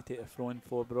McDonald's going to take a throw in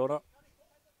for Brora.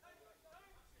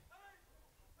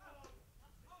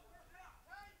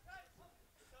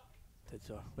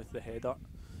 Tidser with the header.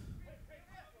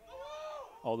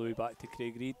 All the way back to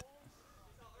Craig Reid.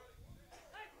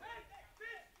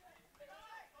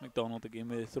 McDonald again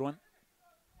with the throw in.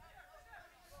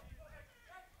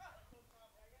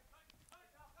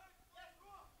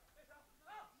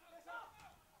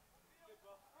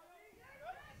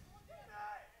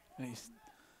 And he's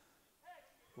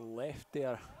left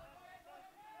there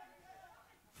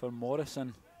for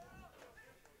Morrison.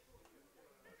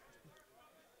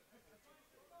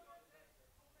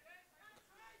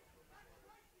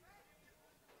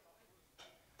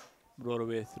 Brora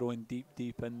away, throwing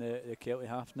deep in the Kelty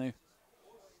half now.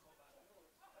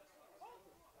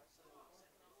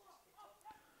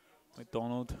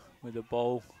 McDonald with the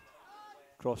ball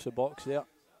across the box there.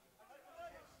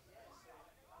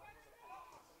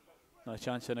 Another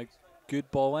chance and a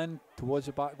good ball in towards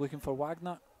the back, looking for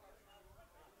Wagner.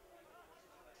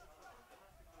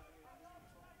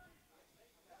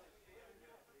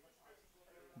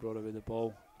 Brora with the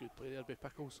ball. Good play there by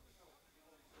Pickles.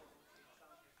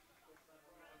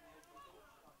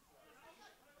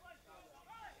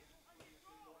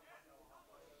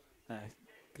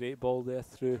 Great ball there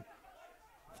through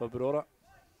for Brora.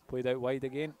 Played out wide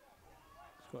again.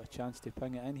 He's got a chance to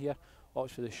ping it in here.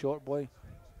 Opts for the short boy.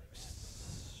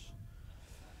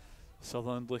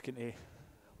 Sutherland looking to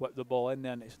whip the ball in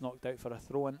there, and it's knocked out for a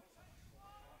throw in.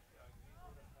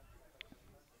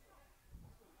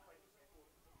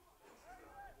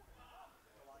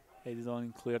 Headed on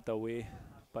and cleared away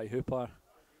by Hooper.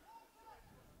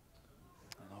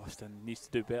 And Austin needs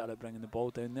to do better at bringing the ball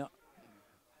down there.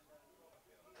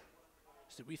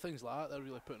 It's the wee things like that that are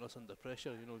really putting us under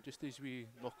pressure, you know, just these wee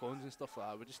knock-ons and stuff like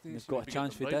that. We just need They've to got a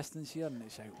chance for right. distance here, and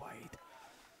it's out wide.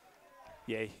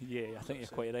 Yeah, I think you're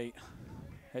quite right.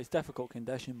 It's difficult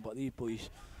condition, but these boys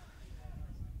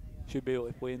should be able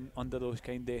to play under those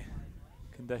kind of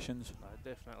conditions.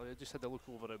 Definitely. I just had a look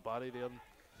over at Barry there, and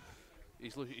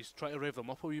he's trying to rev them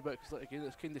up a wee bit, because like, again,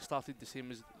 it's kind of started the same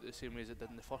way as it did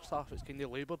in the first half. It's kind of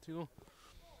laboured, you know.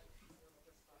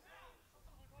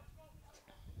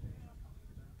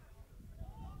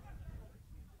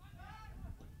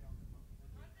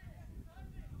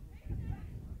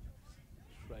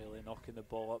 Riley knocking the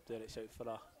ball up there. It's out for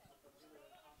a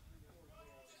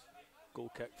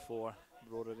goal kick for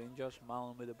Brora Rangers.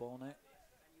 Malin with the ball now.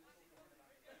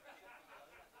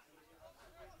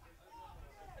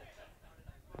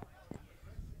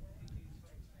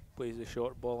 Plays the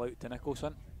short ball out to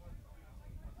Nicholson.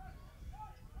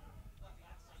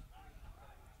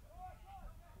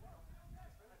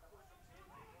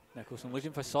 Nicholson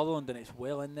looking for Sutherland, and it's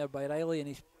well in there by Riley, and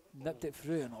he's nipped it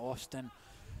through, and Austin.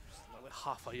 Like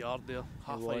half a yard there,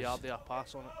 half a yard there,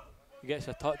 pass on it. He gets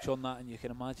a touch on that, and you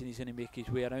can imagine he's going to make his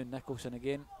way around Nicholson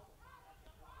again.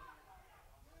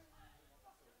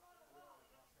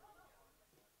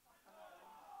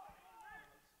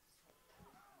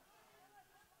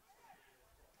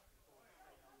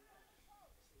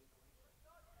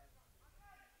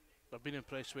 I've been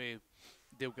impressed with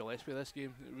Dale Gillespie this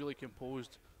game. Really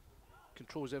composed,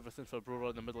 controls everything for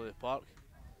Brora in the middle of the park.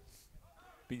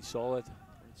 Been solid.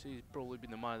 I'd say he's probably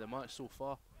been the man of the match so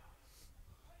far.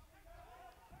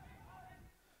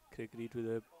 Craig Reid with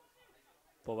the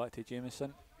ball back to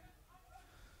Jameson.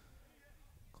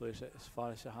 Clears it as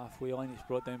far as the halfway line. It's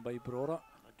brought down by Brora.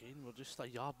 Again, we're just a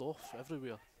yard off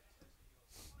everywhere.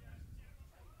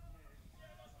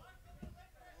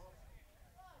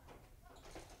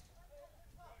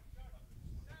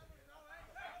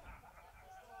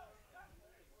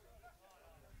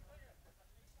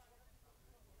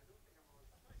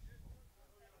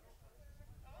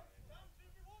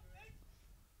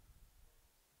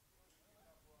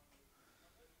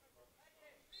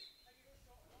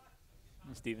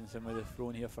 Stevenson with the throw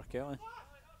in here for Kelty.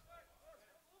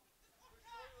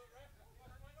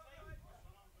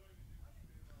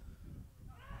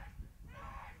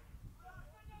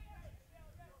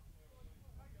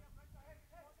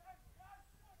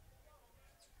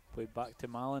 Played back to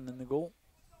Malin in the goal.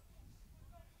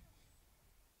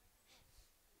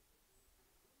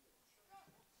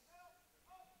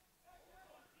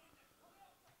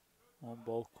 On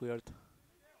ball cleared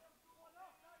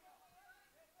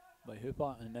by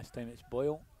Hooper, and this time it's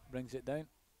Boyle, brings it down.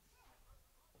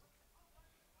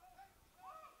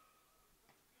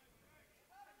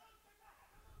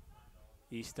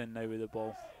 Easton now with the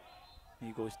ball.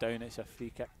 He goes down, it's a free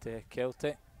kick to Kelty.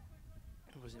 There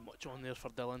wasn't much on there for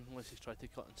Dylan unless he's tried to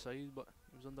cut inside, but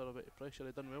he was under a bit of pressure.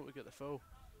 He done well to get the foul.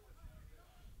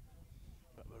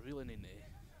 But we really need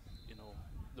to, you know,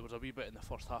 there was a wee bit in the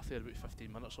first half there, about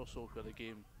 15 minutes or so, where the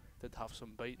game did have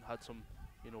some bite and had some,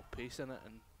 you know, pace in it,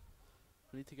 and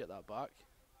we need to get that back.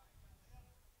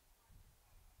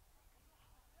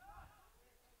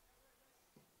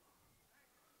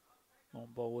 On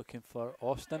ball looking for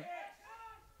Austin.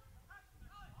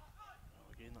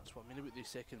 Again, that's what I mean about these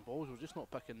second balls. We're just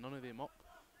not picking none of them up.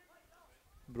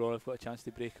 Brora have got a chance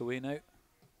to break away now.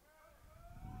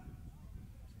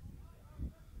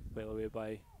 Well away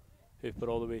by Hooper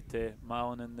all the way to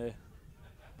Malin in the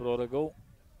Brora goal.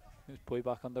 It's play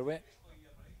back underway.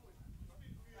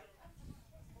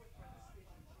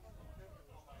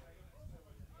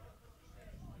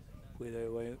 Played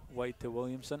out wide to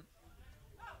Williamson.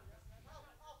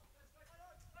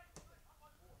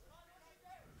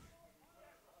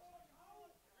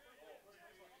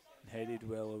 Headed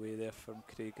well away there from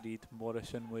Craig Reid.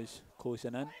 Morrison was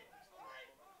closing in.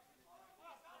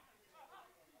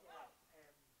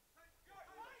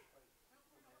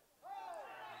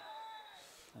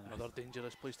 Another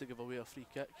dangerous place to give away a free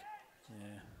kick.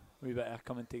 Yeah, a wee bit of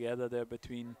coming together there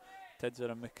between Tidser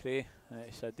and McRae.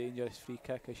 It's a dangerous free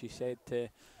kick, as you said, to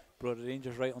Brora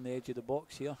Rangers right on the edge of the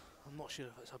box here. I'm not sure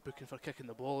if it's a booking for kicking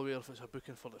the ball away or if it's a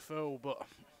booking for the foul, but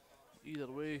either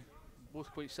way,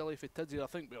 both quite silly for Tidzy. I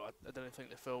think, well, I didn't think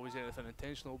the foul was anything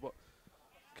intentional, but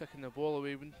kicking the ball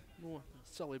away, no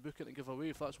silly booking to give away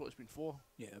if that's what it's been for.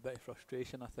 Yeah, a bit of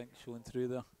frustration I think showing through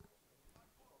there.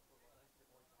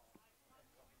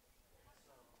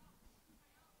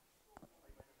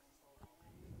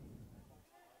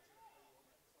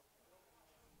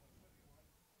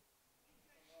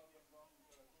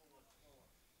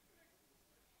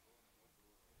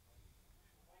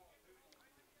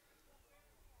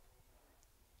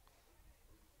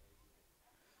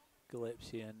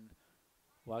 Gillespie and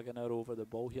Wagner over the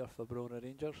ball here for Brora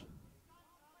Rangers.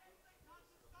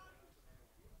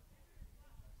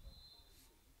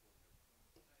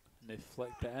 And they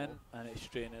flicked it in and it's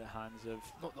straight into the hands of...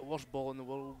 Not the worst ball in the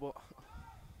world, but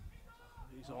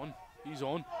he's on. He's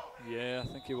on. Yeah,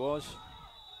 I think he was.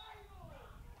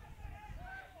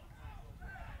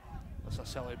 That's a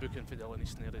silly booking for Dylan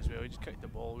Easton there as well. He just kicked the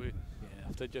ball away. Yeah,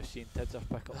 after just seeing Tidzer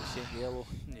pick up the same yellow.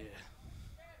 Yeah.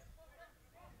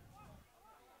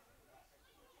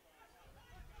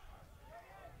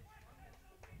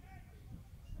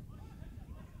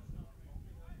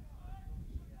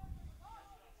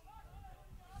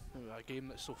 A game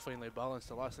that's so finely balanced,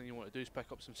 the last thing you want to do is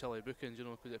pick up some silly bookings, you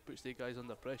know, because it puts the guys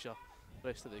under pressure. The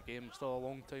rest of the game, still a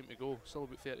long time to go, still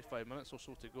about 35 minutes or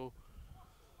so to go.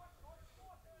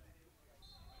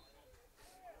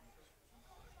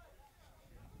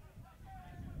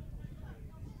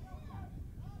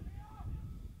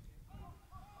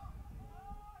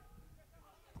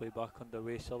 Play back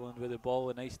underway, Sutherland with the ball,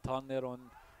 a nice turn there on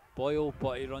Boyle,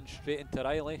 but he runs straight into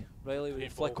Riley. Riley with a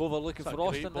flick over looking for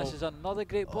Austin. This is another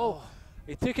great ball.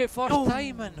 He took it first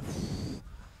time and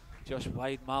just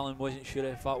wide. Malin wasn't sure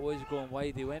if that was going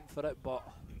wide, he went for it, but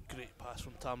great pass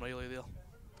from Tam Riley there.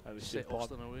 That was set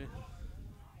Austin away.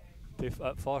 To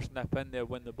at first nip in there,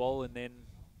 win the ball, and then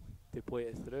to play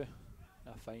it through.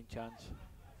 A fine chance.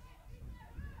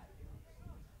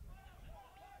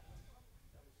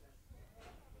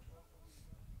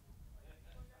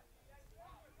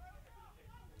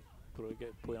 Probably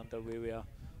get play underway with a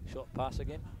short pass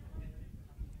again.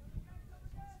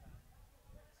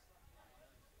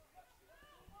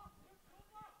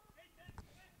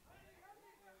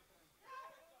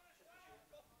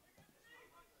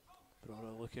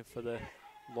 Brora looking for the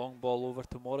long ball over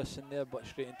to Morrison there, but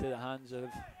straight into the hands of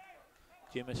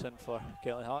Jameson for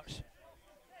Kelty Hearts.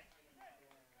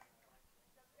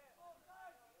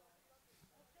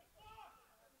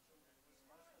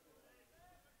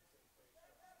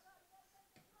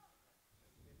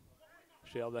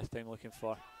 Straight up this time looking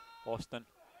for Austin.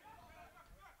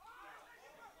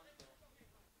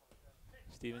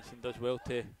 Stevenson does well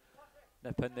to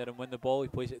nip in there and win the ball. He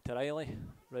plays it to Riley.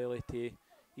 Riley to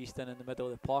Easton in the middle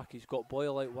of the park. He's got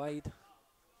Boyle out wide.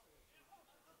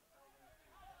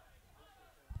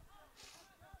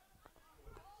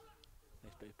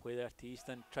 Nice bit of play there to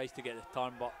Easton. Tries to get the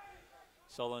turn, but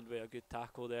Sutherland with a good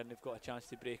tackle there, and they've got a chance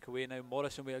to break away now.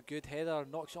 Morrison with a good header,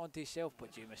 knocks it onto himself,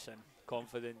 but Jameson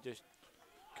confident, just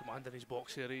commanding his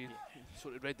box here. He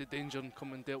sort of read the danger and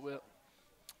come and dealt with it.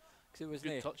 It was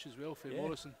good touch as well for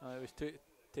Morrison. It was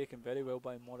taken very well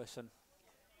by Morrison.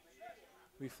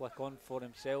 We flick on for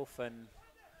himself, and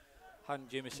hadn't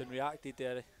Jameson reacted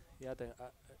there, he had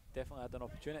definitely had an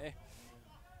opportunity.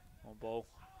 On ball.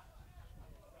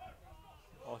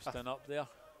 Austin up there.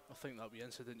 I think that wee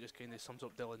incident just kind of sums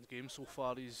up Dylan's game so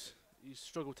far. He's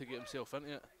struggled to get himself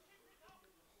into it.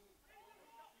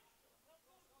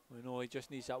 We know he just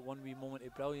needs that one wee moment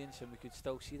of brilliance, and we could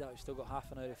still see that. We've still got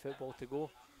half an hour of football to go.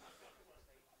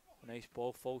 A nice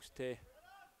ball falls to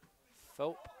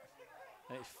Philp,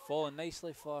 and it's falling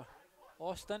nicely for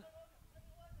Austin.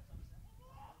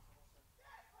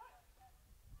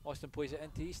 Austin plays it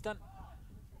into Easton.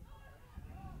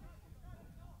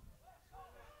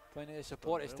 Playing it to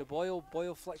support, it's to Boyle.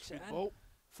 Boyle flicks it in. Ball.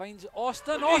 Finds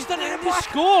Austin. Austin and he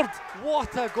scored!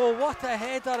 What a goal, what a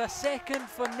header, a second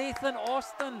for Nathan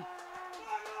Austin.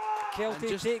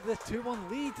 Kelty take the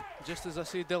 2-1 lead. Just as I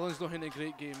say, Dylan's not having a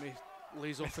great game, he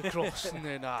lays off the cross and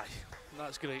then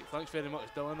that's great. Thanks very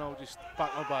much, Dylan. I'll just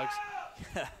pack my bags.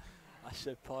 A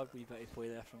superb wee bit of play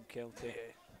there from Kelty.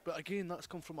 Yeah. But again, that's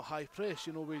come from a high press.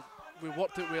 You know, we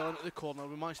worked it well into the corner,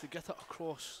 we managed to get it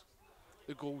across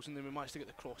the goals, and then we managed to get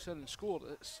the cross in and score.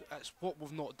 It's what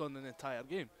we've not done in the entire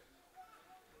game.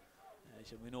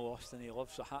 As we know, Austin, he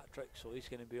loves a hat trick, so he's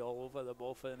going to be all over the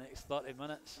ball for the next 30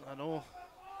 minutes. I know.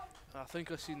 I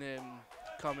think I've seen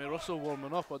Cammy Russell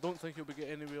warming up. I don't think he'll be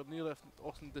getting anywhere near if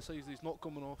Austin decides he's not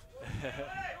coming off.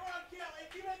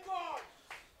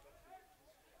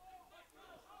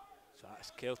 So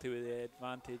that's Kelty with the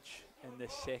advantage in the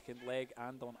second leg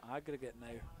and on aggregate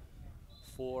now.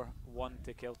 4-1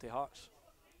 to Kelty Hearts.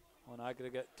 On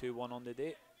aggregate, 2-1 on the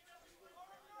day.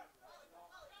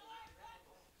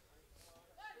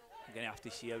 You're going to have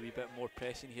to see a wee bit more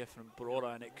pressing here from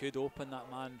Brora, and it could open that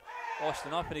man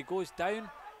Austin up, and he goes down.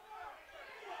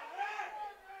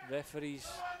 Referee's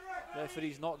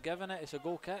not giving it, it's a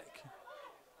goal kick.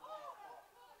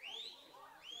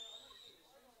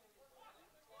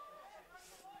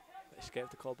 Bit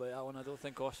sceptical about that one. I don't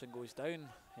think Austin goes down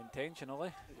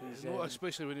intentionally. Not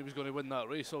especially when he was going to win that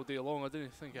race all day long. I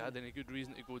didn't think he had any good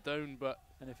reason to go down, but...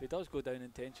 And if he does go down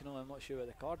intentionally, I'm not sure what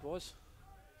the card was.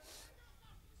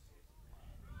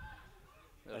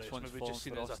 This one's maybe just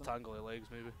seen it as a tangle of legs,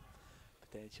 maybe.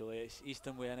 Potentially. It's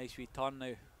Easton with a nice wee turn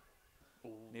now.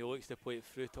 And he looks to play it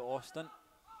through to Austin.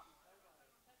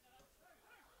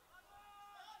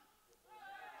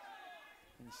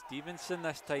 And Stevenson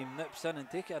this time nips in and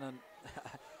takes it. And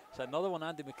it's another one,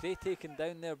 Andy McRae taken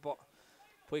down there, but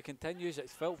play continues.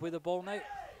 It's Philp with the ball now.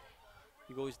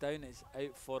 He goes down, it's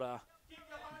out for a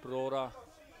Brora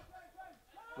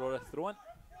throw-in.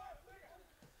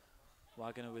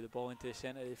 Wagner with the ball into the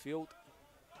centre of the field.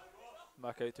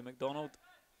 Back out to McDonald.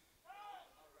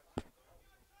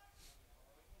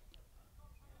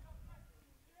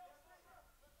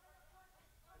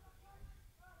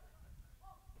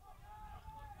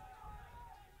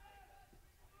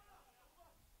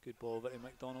 Good ball over to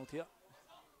McDonald here.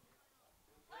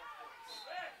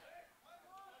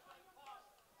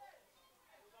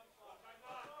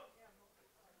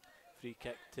 Free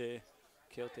kick to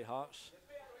Kelty Hearts.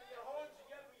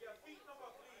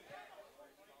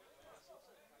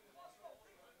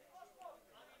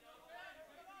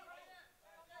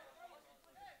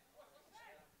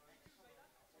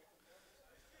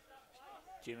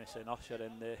 Jameson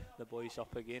ushering the boys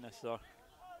up again as they're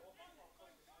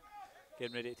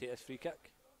getting ready to take this free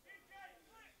kick.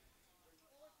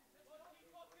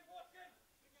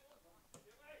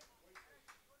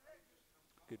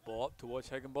 Good ball up towards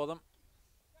Higginbotham.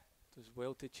 Does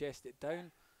well to chest it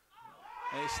down.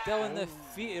 And it's still in the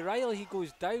feet of Riley. He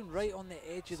goes down right on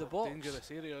the edge of the box.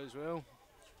 Dangerous area as well.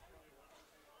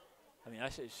 I mean,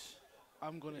 this is...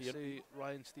 I'm going to say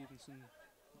Ryan Stevenson.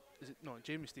 Is it? No,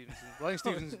 Jamie Stevenson. Ryan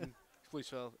Stevenson plays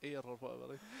for Ayr or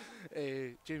whatever.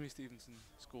 Jamie Stevenson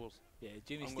scores. Yeah,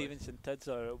 Jamie Stevenson, Tids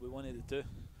are we one of the two.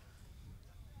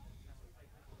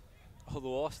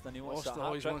 Although Austin, he wants Austin a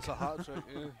always hat-trick. wants a hat trick.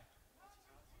 Yeah.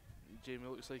 Jamie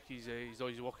looks like he's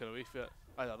always walking away from it.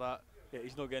 Either that. Yeah,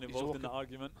 he's not getting involved in the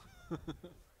argument.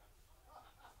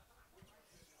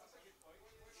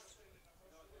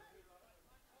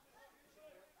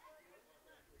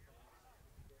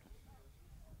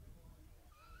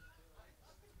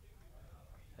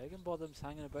 Higginbotham's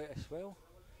hanging about as well.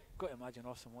 Got to imagine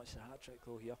Austin wants the hat trick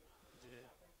though here. Yeah.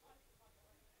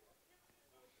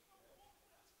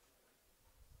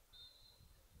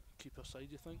 Keeper side,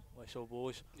 you think? Whistle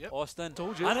blows. Yep. Austin.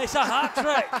 Told you. And it's a hat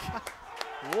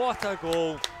trick! What a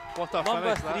goal. What a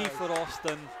Number finish 3 for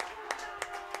Austin.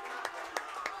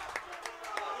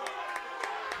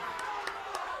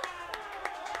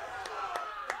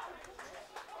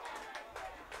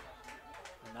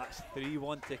 And that's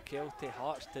 3-1 to Kelty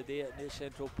Hearts today at New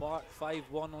Central Park.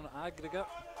 5-1 on aggregate.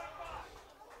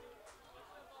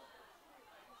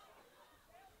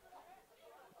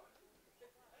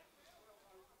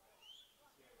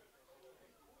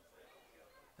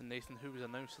 And Nathan, who was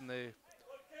announcing the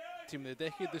team of the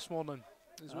decade this morning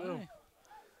as well.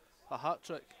 A hat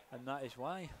trick. And that is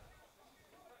why.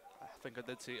 I think I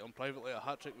did say it on privately, a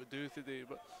hat trick would do today,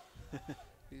 but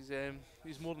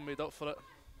he's more than made up for it.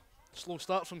 Slow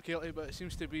start from Kelty, but it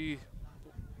seems to be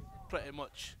pretty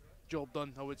much job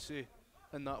done, I would say,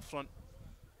 in that front.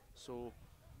 So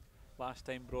last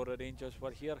time Brora Rangers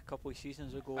were here a couple of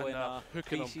seasons ago and in a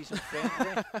pre-season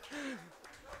friendly.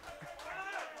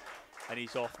 And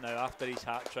he's off now after his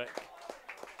hat trick.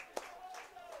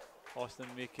 Austin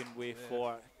making way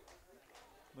for,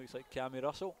 looks like Cammy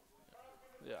Russell.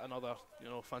 Yeah, another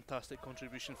fantastic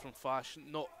contribution from Fash.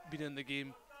 Not been in the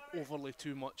game overly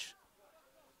too much.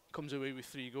 Comes away with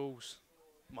 3 goals.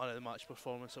 Man of the match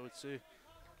performance, I would say.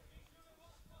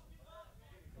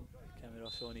 Cammy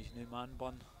Russell and his new man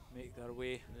bun make their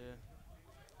way. Yeah.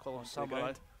 Call him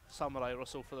Samurai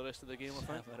Russell for the rest of the game, I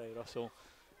think. Samurai Russell.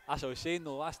 As I was saying,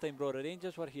 the last time Brora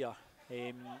Rangers were here,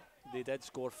 they did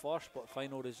score first, but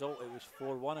final result, it was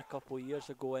 4-1 a couple of years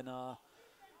ago in a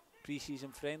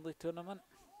pre-season friendly tournament.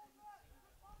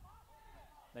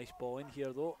 Nice ball in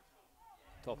here though,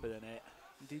 top of the net.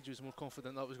 Indeed, you was more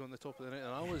confident that was going to the top of the net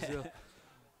than I was there.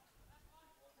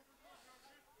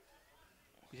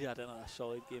 He had another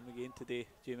solid game again today,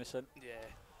 Jameson. Yeah.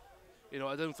 You know,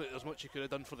 I don't think there's much he could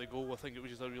have done for the goal. I think it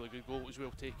was just a really good goal. It was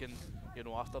well taken, you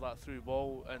know, after that through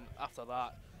ball, and after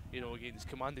that, you know, again, he's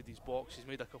commanded his box, he's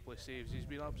made a couple of saves, he's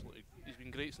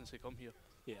been great since he come here.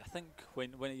 Yeah, I think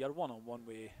when you're one-on-one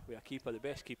with a keeper, the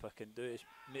best keeper can do is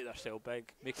make themselves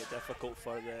big, make it difficult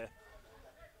for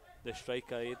the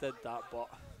striker. He did that, but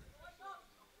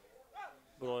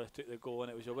Brora took the goal,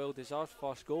 and it was a well-deserved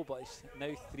first goal, but it's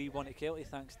now 3-1 to Kelty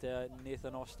thanks to a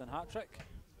Nathan Austin hat-trick.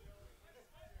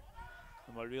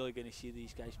 And we're really going to see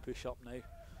these guys push up now.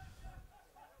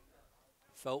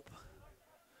 Philp.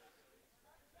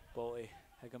 Ball to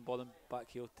Higginbotham, back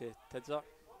heel to Tidser.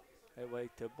 Out wide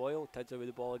to Boyle, Tidser with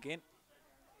the ball again.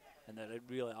 And they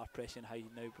really are pressing high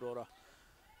now, Brora,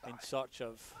 in search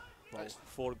of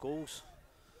 4 goals.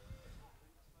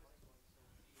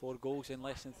 4 goals in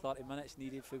less than 30 minutes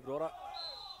needed for Brora.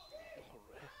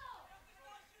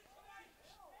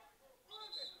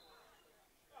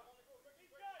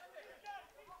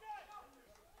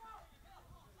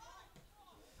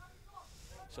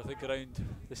 So I think around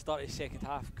the start of the second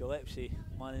half, Gillespie,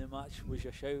 man of the match, was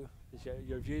your shout. Has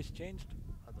your views changed?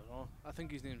 I don't know. I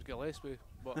think his name's Gillespie,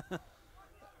 but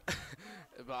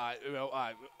how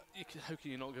can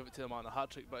you not give it to the man of the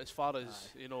hat-trick? But as far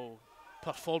as, you know,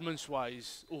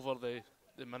 performance-wise over the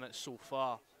minutes so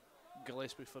far,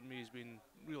 Gillespie for me has been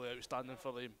really outstanding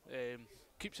for them.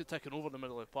 Keeps it ticking over the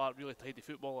middle of the park, really tidy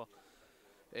footballer.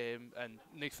 And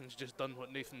Nathan's just done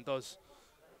what Nathan does.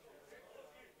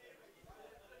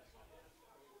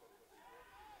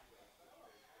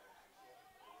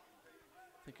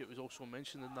 I think it was also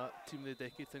mentioned in that Team of the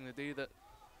Decade thing today that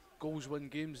goals win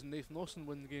games and Nathan Austin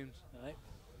wins games. Right.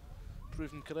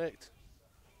 Proven correct.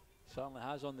 Certainly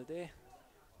has on the day.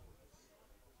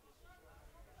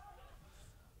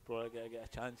 Brora going to get a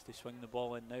chance to swing the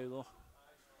ball in now though.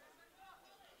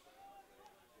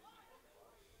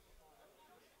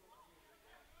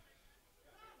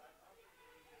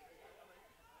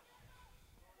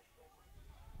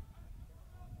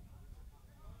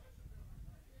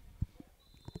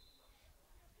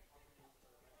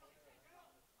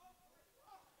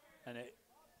 And it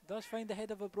does find the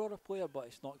head of a Brora player, but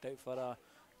it's knocked out for a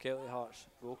Kelty Hearts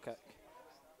goal kick.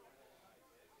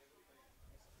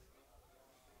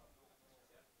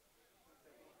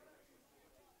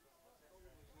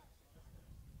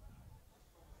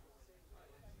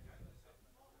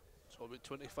 So about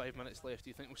 25 minutes left. Do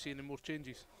you think we'll see any more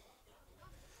changes?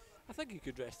 I think you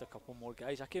could rest a couple more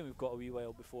guys. I think we've got a wee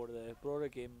while before the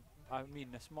Brora game. I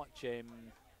mean, as much as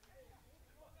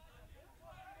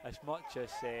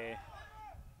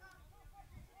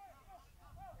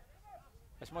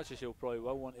he'll probably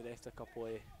will want to rest a couple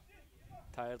of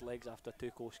tired legs after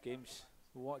 2 close games,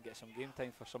 we'll want to get some game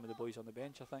time for some of the boys on the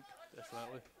bench, I think.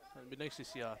 Definitely. It'd be nice to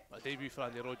see a debut for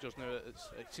Andy Rogers now.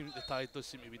 It seems the tide does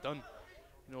seem to be done.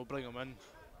 You know, bring him in.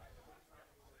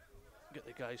 Get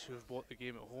the guys who have bought the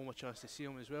game at home a chance to see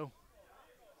him as well.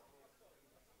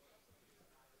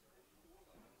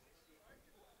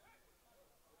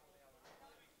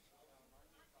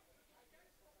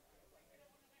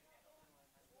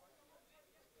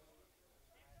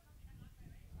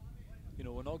 You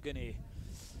know, we're not going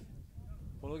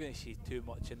to see too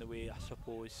much in the way, I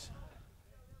suppose,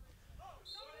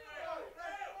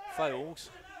 fouls,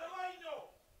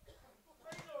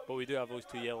 but we do have those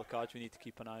 2 yellow cards we need to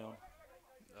keep an eye on.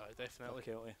 Definitely.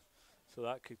 Kelty. So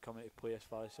that could come into play as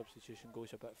far as substitution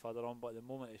goes a bit further on, but at the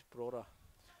moment it's Brora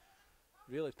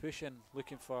really pushing,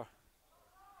 looking for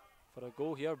a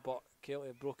goal here, but Kelty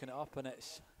have broken it up and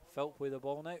it's Philp with the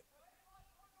ball now.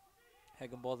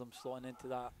 Higginbotham slotting into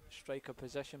that striker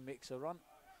position, makes a run.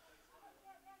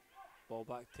 Ball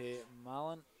back to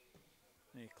Mallon.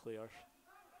 And he clears.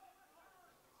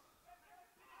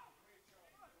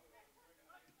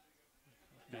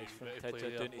 Nice from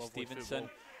Tidser down to Stevenson.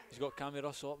 Football. He's got Cammy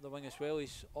Russell up the wing as well.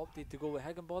 He's opted to go with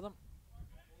Higginbotham.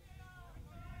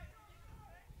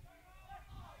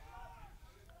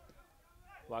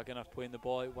 Wagner playing the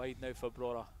ball out wide now for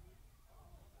Brora.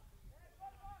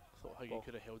 Thought Higgy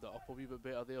could have held that up a wee bit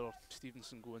better there, or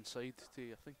Stevenson go inside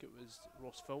to, I think it was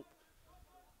Ross Philp.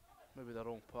 Maybe the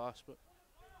wrong pass, but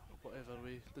whatever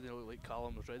way, didn't look like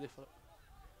Callum was ready for it.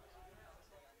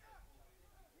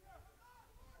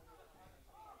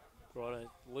 Brora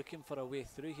looking for a way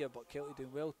through here, but Kelty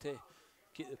doing well to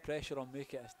keep the pressure on,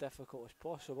 make it as difficult as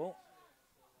possible.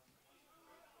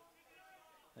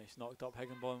 Nice knocked up.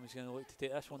 Higginbotham is going to look to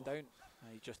take this one down.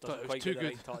 He just doesn't quite get the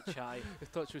right touch high. The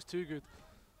touch was too good.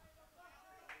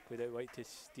 Played out wide to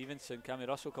Stevenson. Cammy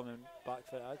Russell coming back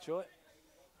for that shot.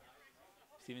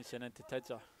 Stevenson into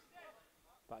Tidser.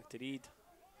 Back to Reid.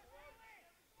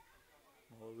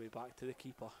 All the way back to the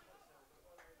keeper.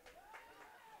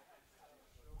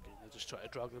 just try to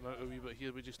drag them out a wee bit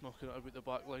here. We're just knocking it about the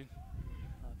back line.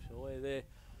 Absolutely. They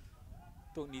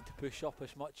don't need to push up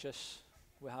as much as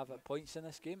we have at points in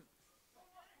this game.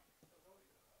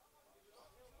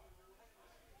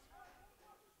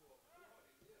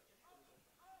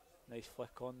 Nice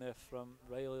flick on there from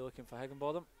Riley looking for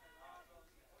Higginbotham.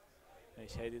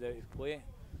 Nice headed out of play.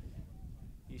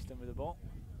 Easton with the ball.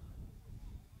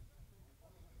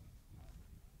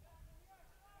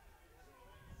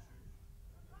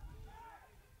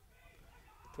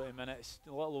 A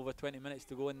little over 20 minutes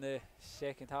to go in the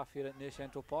second half here at New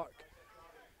Central Park.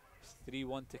 It's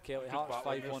 3-1 to Kelty Hearts,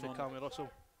 5-1 on Cammy Russell.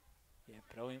 Yeah,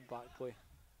 brilliant back play.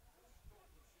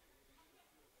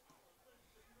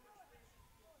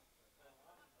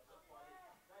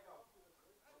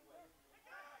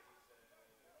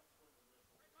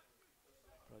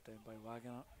 Brought down by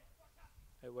Wagner.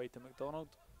 Out wide to McDonald.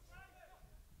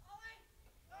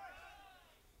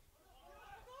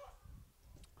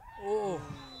 Oh!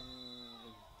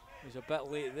 He's a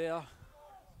bit late there.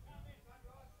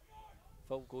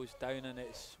 Phil goes down and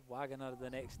it's Wagner,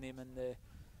 the next name in the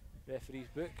referee's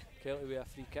book. Kelty with a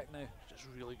free kick now. Just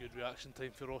really good reaction time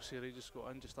for Ross here. He just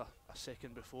got in just a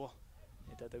second before.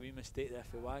 He did a wee mistake there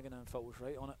for Wagner and Phil was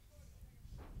right on it.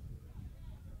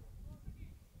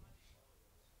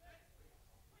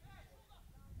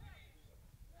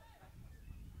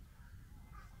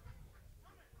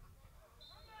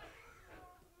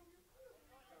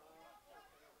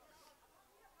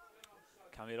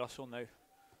 Cammy Russell now.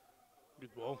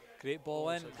 Good ball. Great ball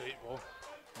in. It's a great ball.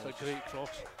 It's a great cross.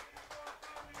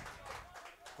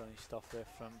 Funny stuff there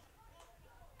from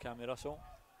Cammy Russell.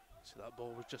 See, that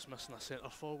ball was just missing a centre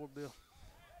forward there.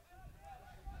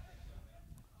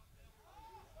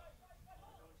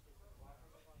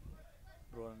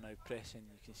 Brora now pressing.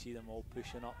 You can see them all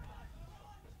pushing up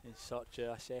in search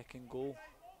of a second goal.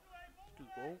 Good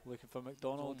ball. Looking for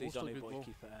McDonald. He's unable to ball.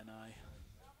 keep it in. Aye.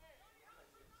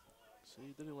 So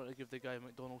he didn't want to give the guy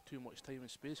McDonald too much time and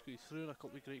space because he's through in a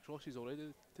couple of great crosses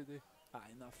already today. Aye,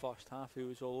 in that first half he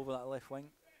was all over that left wing.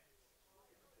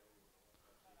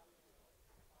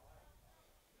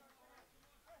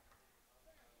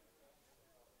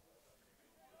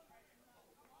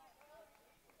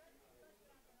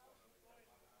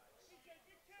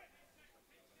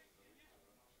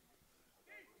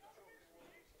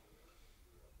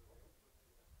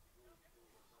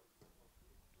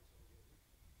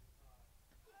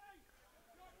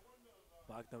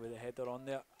 Wagner with the header on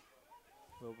there.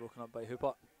 Well broken up by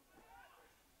Hooper.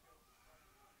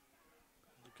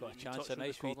 Got a chance, a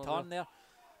nice wee turn there.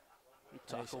 Good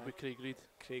tackle by Craig Reid.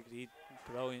 Craig Reid,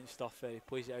 brilliant stuff there. He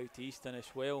plays it out to Easton as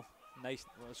well. Nice,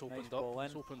 it's opened nice up. ball in.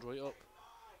 It's opened right up.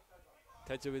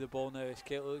 Tidser with the ball now as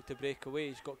Kelty look to break away.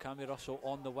 He's got Cammy Russell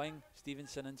on the wing.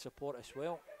 Stevenson in support as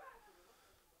well.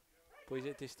 Plays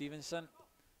it to Stevenson.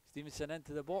 Stevenson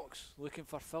into the box, looking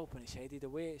for Philp, and he's headed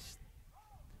away. It's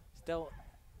still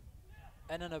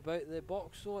in and about the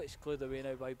box, so it's cleared away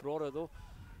now by Brora though.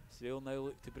 So they'll now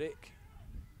look to break.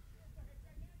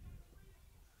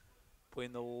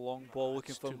 Playing the long ball,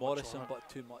 looking for Morrison, but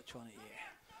too much on it,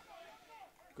 yeah.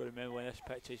 Got to remember when this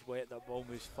pitch is wet, that ball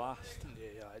moves fast.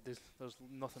 Yeah, it does. There's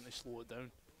nothing to slow it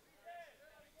down.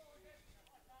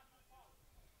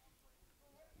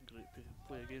 Great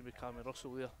play again with Cammy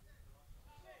Russell there.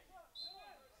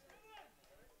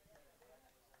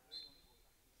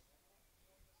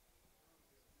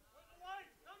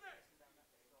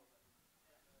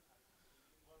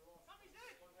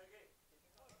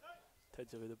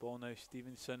 Tidser with the ball now,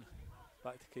 Stevenson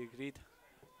back to Craig Reid.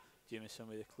 Jameson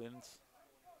with the clearance.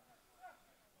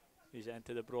 He's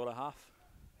into the Brora half.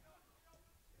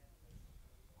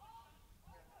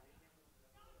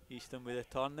 Easton with a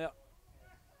turn there.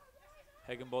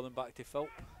 Higginbotham back to Philp.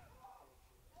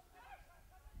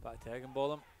 Back to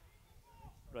Higginbotham.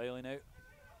 Riley now.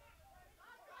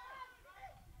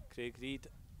 Craig Reid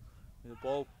with the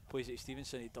ball, plays it to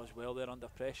Stevenson. He does well there under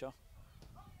pressure.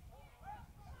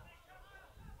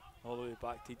 All the way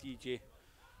back to DJ.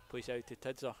 Plays out to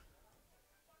Tidser.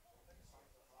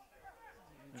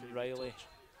 And Riley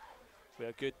with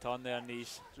a good turn there, and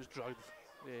he's just dragged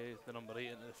the number 8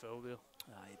 into the foul there.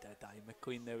 Aye, he did. Aye,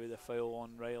 McLean there with the foul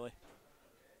on Riley.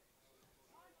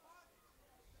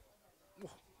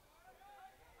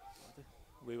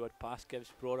 Wayward pass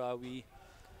gives Brora a wee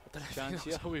chance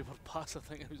here. It was a wayward pass, I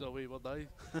think it was a wayward eye.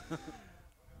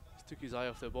 Just took his eye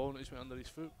off the ball and it just went under his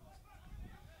foot.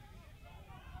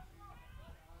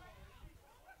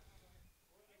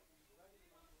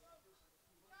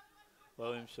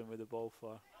 Williamson with the ball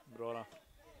for Brora.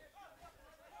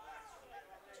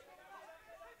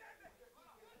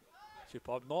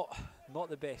 Superb. Not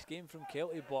the best game from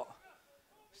Kelty, but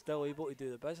still able to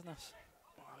do the business.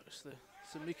 It's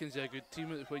the makings of a good team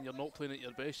that when you're not playing at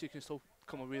your best, you can still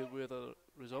come away with a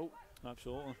result.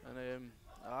 Absolutely. And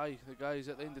aye, the guys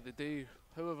at the end of the day,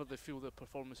 however they feel their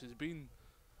performance has been,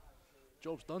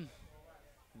 job's done.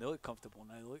 And they look comfortable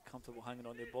now. They look comfortable hanging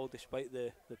on the ball despite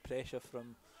the pressure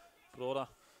from Brora.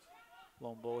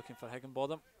 Long ball looking for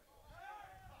Higginbotham.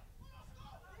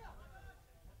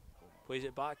 Plays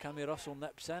it back. Cammy Russell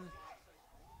nips in.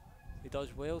 He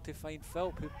does well to find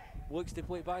Philp, who looks to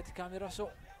play it back to Cammy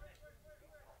Russell.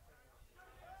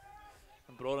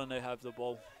 And Brora now have the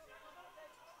ball.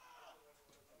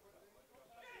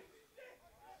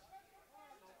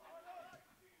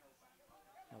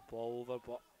 A ball over,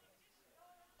 but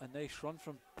a nice run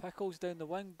from Pickles down the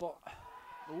wing, but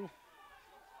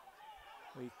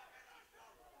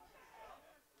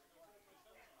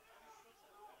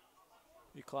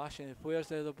we clashing the players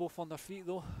there. They're both on their feet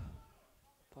though.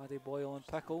 Paddy Boyle and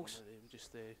Pickles.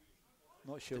 Just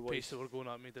not sure the what pace they were going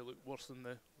at made it look worse than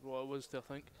what it was, I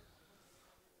think.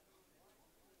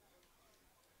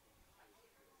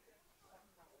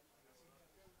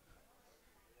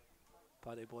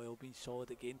 Paddy Boyle being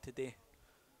solid again today.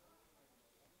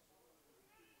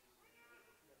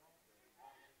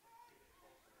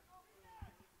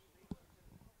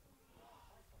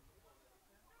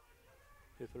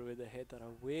 Hooper with the header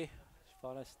away. As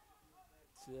far as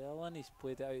Zellin, he's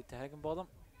played it out to Higginbotham.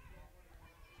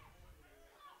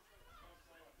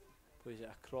 Plays it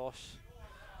across.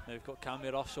 Now we've got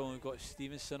Cammy Russell and we've got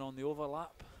Stevenson on the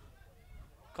overlap.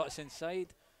 Cuts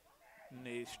inside. And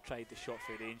he's tried the shot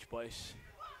for range, but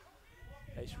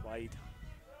it's wide.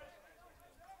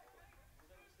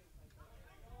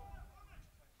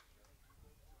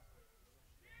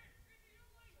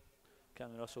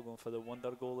 Cammy Russell going for the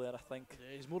wonder goal there, I think.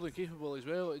 Yeah, he's more than capable as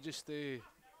well. It just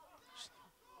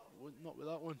not with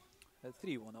that one.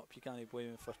 3-1 up, you can't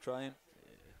blame him for trying.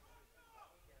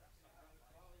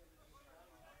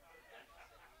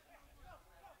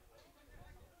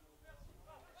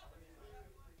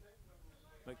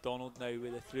 McDonald now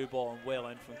with a through ball and well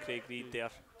in from Craig Reid there,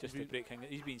 just to break him.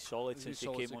 He's been solid since he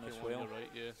came on as well. Right,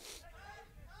 yeah.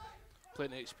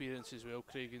 Plenty of experience as well,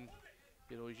 Craig, and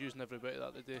he's using every bit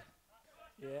of that today.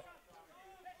 Yeah,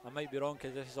 I might be wrong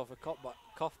because this is off a cuff,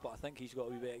 but I think he's got a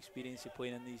wee bit of experience of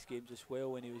playing in these games as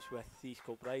well when he was with East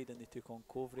Kilbride and they took on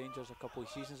Cove Rangers a couple of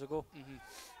seasons ago.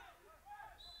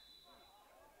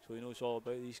 So he knows all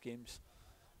about these games.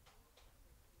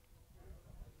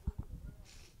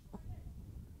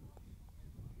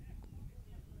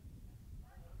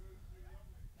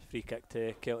 Free kick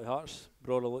to Kelty Hearts.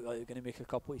 Brora look like they're going to make a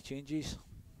couple of changes.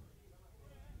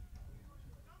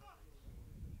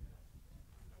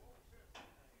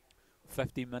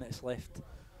 .15 minutes left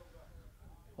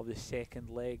of the second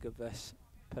leg of this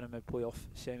Pyramid Playoff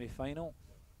semi-final.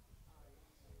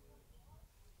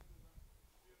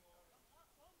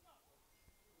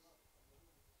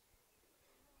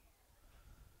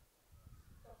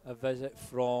 A visit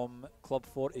from Club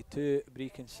 42,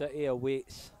 Brechin City,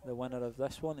 awaits the winner of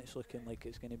this one. It's looking like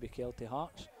it's going to be Kelty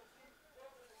Hearts.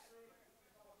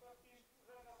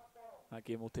 That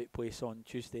game will take place on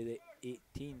Tuesday the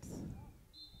 18th.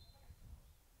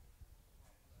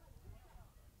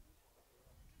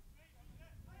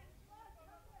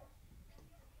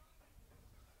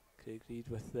 Craig Reid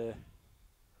with the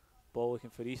ball looking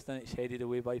for Easton. It's headed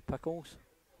away by Pickles.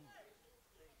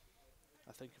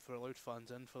 I think if we're allowed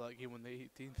fans in for that game on the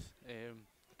 18th,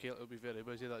 Kelty will be very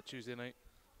busy that Tuesday night,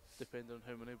 depending on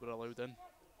how many we're allowed in.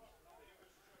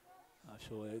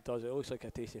 Absolutely, it does. It looks like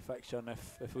a tasty fixture, and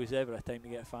if it was ever a time to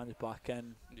get fans back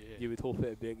in, you would hope it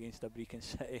would be against a Brechin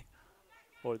City,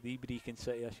 or the Brechin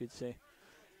City, I should say.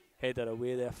 Header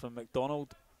away there from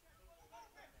McDonald.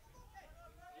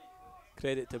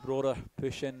 Credit to Brora,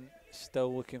 pushing,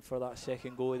 still looking for that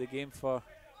second goal of the game for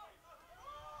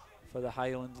the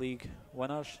Highland League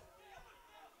winners.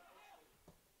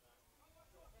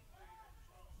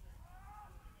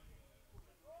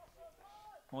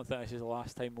 I don't think this is the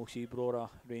last time we'll see Brora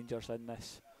Rangers in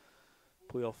this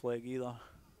playoff leg either.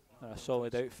 They're a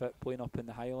solid outfit playing up in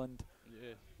the Highland.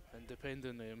 Yeah, and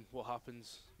depending on what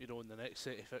happens, in the next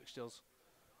set of fixtures,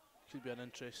 could be an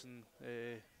interesting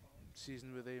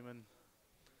season with them and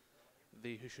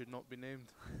they who should not be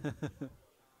named.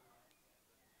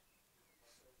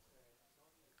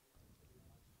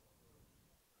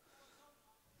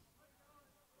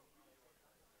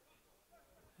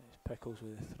 It's Pickles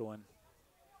with the throw in.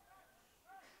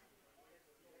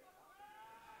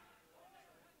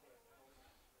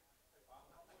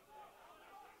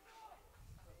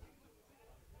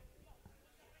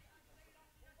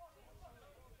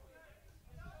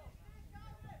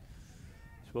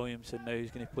 It's Williamson now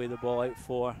who's going to play the ball out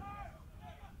for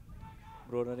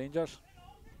Brora Rangers.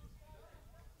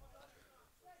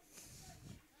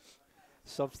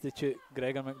 Substitute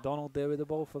Gregor McDonald there with the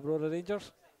ball for Brora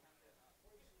Rangers.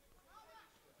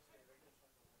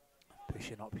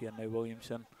 Pushing up here now,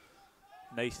 Williamson.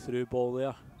 Nice through ball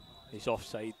there. He's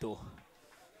offside though.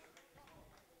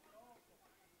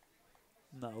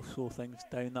 That'll slow things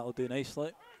down, that'll do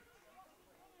nicely.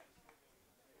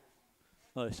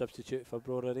 Another substitute for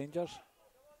Brora Rangers.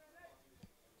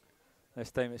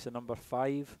 This time it's a number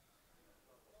 5,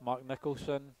 Mark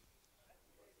Nicholson,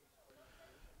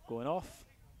 going off.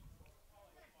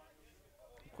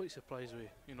 I'm quite surprised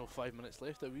with 5 minutes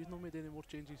left that we've not made any more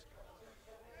changes.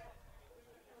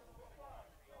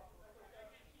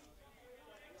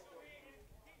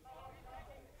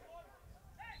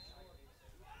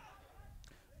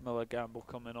 Another gamble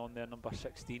coming on there, number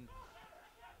 16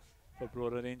 for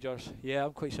Brora Rangers. Yeah,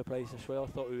 I'm quite surprised as well. I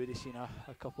thought we would have seen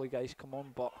a couple of guys come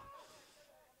on, but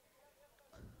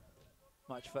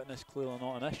match fitness clearly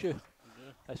not an issue.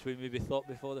 Yeah. As we maybe thought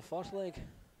before the first leg.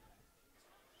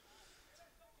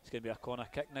 It's going to be a corner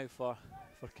kick now for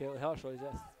Kelty Hearts, or is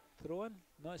it a throw in?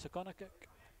 No, it's a corner kick.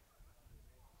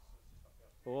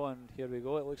 Oh, and here we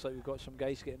go. It looks like we've got some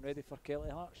guys getting ready for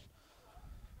Kelty Hearts.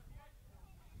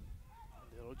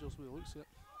 Rogers with the looks of it.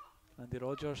 Andy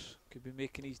Rogers could be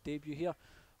making his debut here.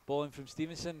 Ball in from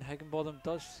Stevenson. Higginbotham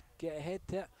does get ahead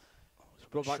to it. It's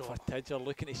brought back for Tidger,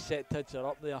 looking to set Tidger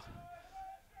up there.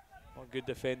 What good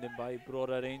defending by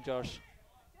Brora Rangers.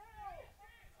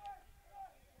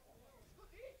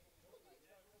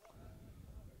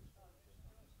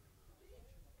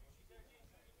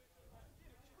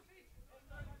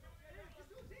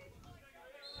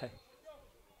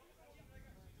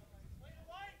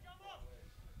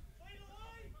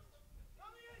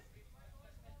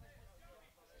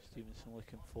 Stevenson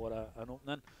looking for an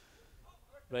opening.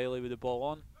 Riley with the ball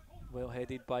on, well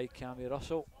headed by Cammy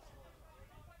Russell.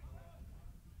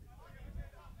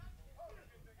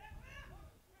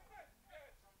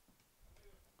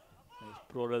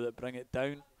 It's Brora that bring it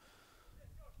down.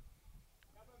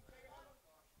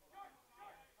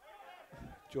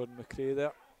 Jordan McRae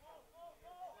there.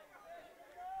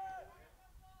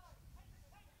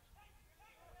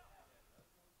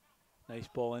 Nice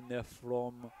ball in there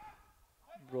from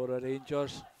Brora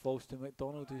Rangers. Falls to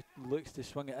McDonald, who looks to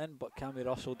swing it in, but Cammy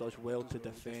Russell does well to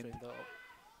defend.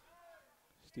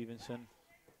 Stevenson,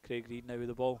 Craig Reid now with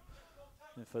the ball.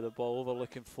 And for the ball over,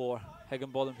 looking for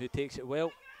Higginbotham, who takes it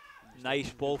well.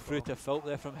 Nice ball through to Philp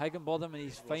there from Higginbotham, and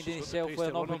he's finding himself with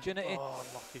an opportunity. Oh,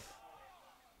 unlucky.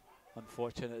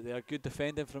 Unfortunate there. Good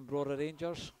defending from Brora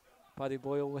Rangers. Paddy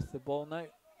Boyle with the ball now.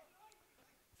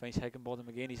 Finds Higginbotham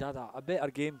again. He's had a better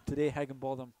game today,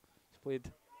 Higginbotham. He's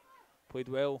played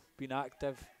well, been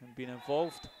active and been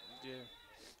involved.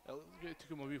 Yeah, it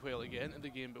took him a wee while to get into the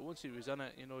game, but once he was in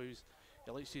it,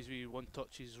 he likes his wee one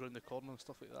touches round the corner and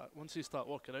stuff like that. Once he start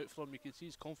working out for him, you can see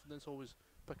his confidence always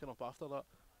picking up after that.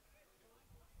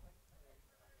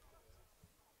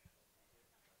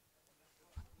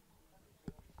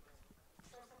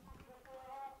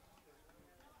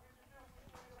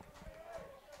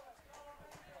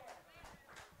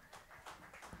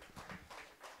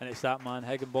 And it's that man,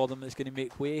 Higginbotham, that's going to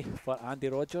make way for Andy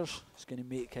Rogers. He's going to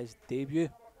make his debut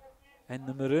in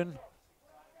the maroon.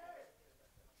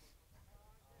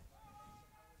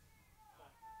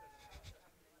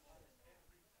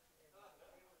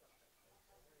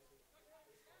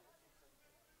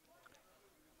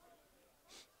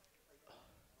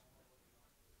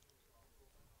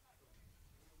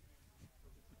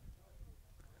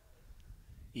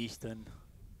 Easton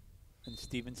and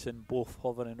Stevenson both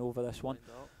hovering over this one.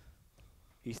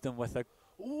 Easton with a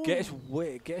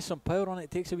gets some power on it,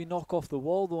 takes a wee knock off the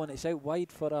wall though, and it's out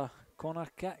wide for a corner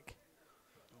kick.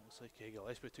 Looks like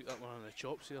Gillespie took that one on the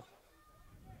chops here.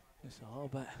 Just a little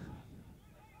bit.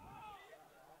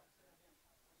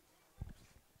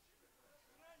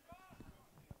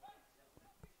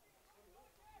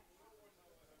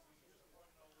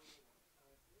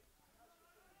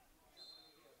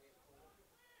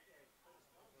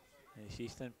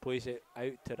 Easton plays it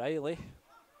out to Riley.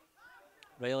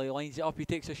 Riley lines it up, he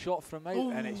takes a shot from out,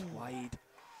 and it's wide.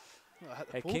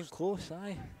 It came close,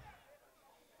 aye.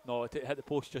 No, it hit the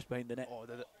post just behind the net. Oh,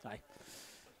 did it? Aye.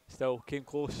 Still, came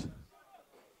close.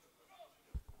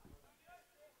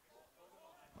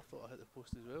 I thought I hit the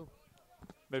post as well.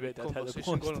 Maybe it did hit the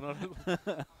post. Going on.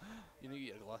 You need to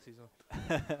get your glasses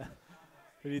on.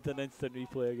 We need an instant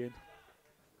replay again.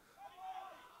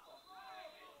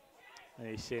 And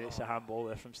he's saying it's a handball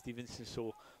there from Stevenson,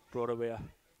 so brought away a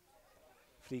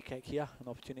free kick here, an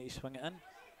opportunity to swing it in.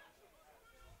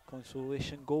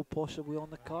 consolation goal possibly on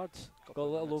the cards. Got a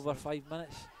little over 5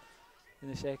 minutes in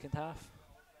the second half.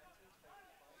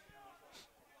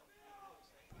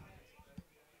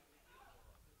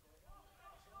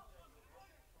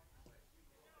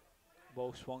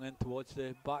 Ball swung in towards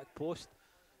the back post.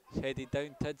 It's headed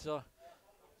down Tidser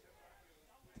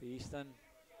to Easton.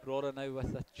 Brora now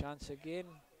with a chance again.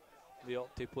 They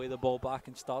opt to play the ball back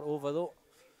and start over though.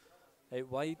 Out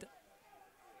wide.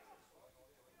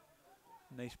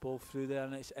 Nice ball through there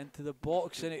and it's into the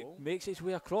box and it makes its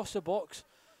way across the box.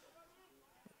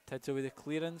 Tidser with the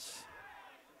clearance.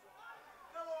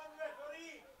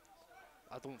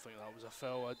 I don't think that was a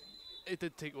foul. It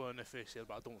did take one in the face here,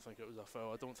 but I don't think it was a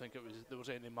foul. I don't think there was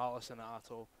any malice in it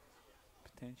at all.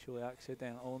 Potentially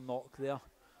accidental knock there.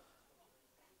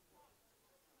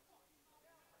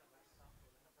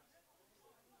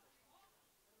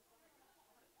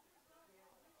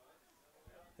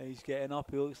 He's getting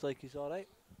up, he looks like he's alright.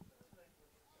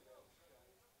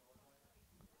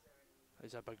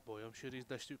 He's a big boy, I'm sure he's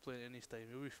dished out plenty in his time,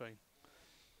 he'll be fine.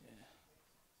 Yeah.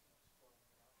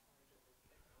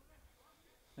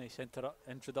 Nice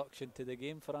introduction to the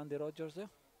game for Andy Rogers there.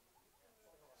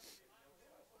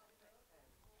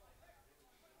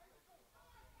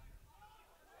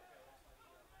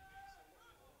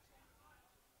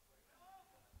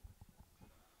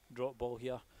 Drop ball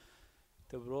here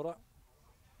to Brora.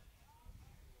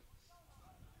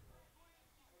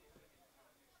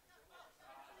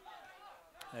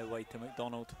 Now wide to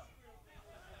McDonald.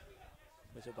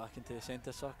 Puts it back into the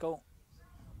centre circle.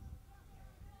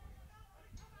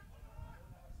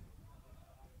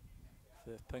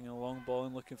 The pinging a long ball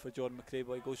and looking for Jordan McRae,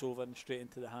 but he goes over and straight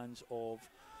into the hands of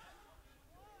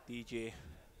DJ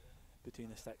between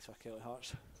the sticks for Kelty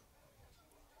Hearts.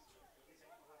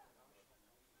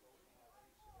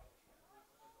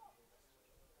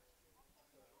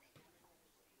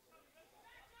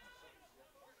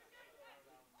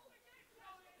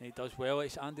 And he does well.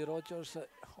 It's Andy Rogers that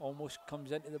almost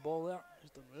comes into the ball there. He's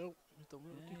done well. He's done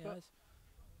well. Yeah, he has.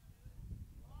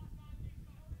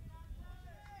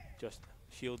 Just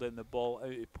shielding the ball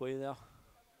out of play there.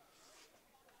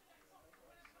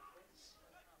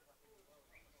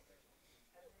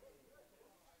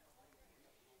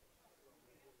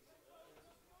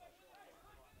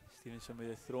 Stevenson with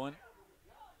the throw in.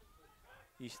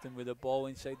 Easton with the ball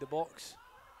inside the box.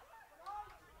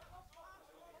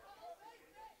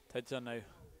 Tidser now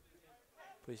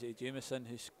plays it to Jameson,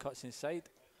 who cuts inside.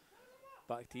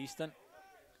 Back to Easton.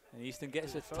 And Easton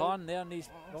gets a turn there, and he's.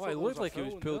 Oh, it looked like he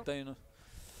was pulled down.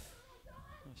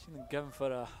 I've seen him given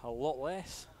for a lot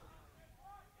less.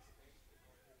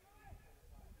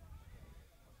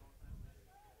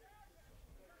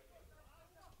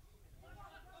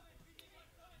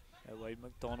 Out wide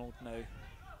McDonald now.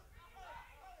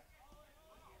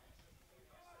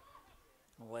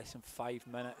 Less than 5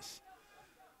 minutes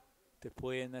to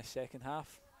play in this second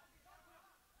half.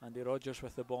 Andy Rogers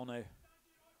with the ball now.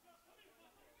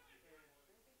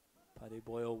 Paddy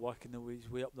Boyle working his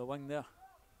way up the wing there.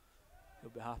 He'll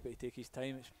be happy to take his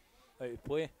time. It's out of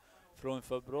play. Throwing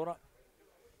for Brora.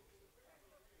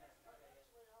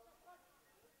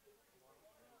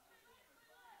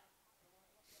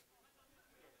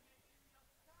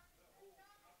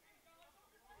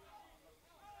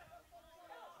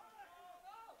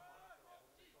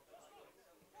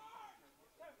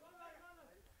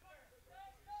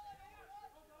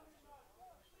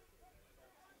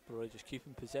 Brora just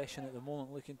keeping possession at the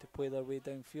moment, looking to play their way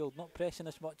downfield. Not pressing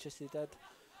as much as they did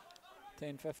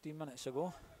 10-15 minutes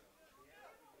ago.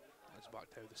 That's back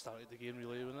to how they started the game,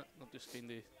 really, isn't it? Not just kind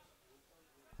of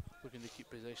looking to keep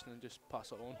possession and just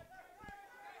pass it on.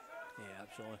 Yeah,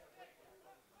 absolutely.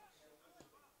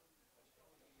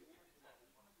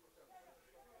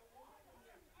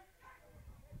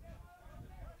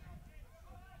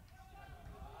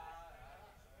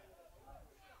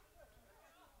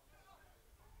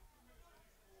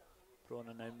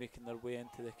 Brora now making their way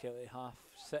into the Kelty half.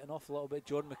 Sitting off a little bit.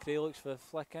 Jordan McRae looks for the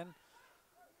flick in.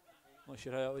 Not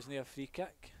sure how that was near a free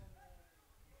kick.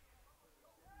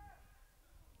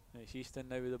 It's Easton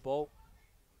now with the ball.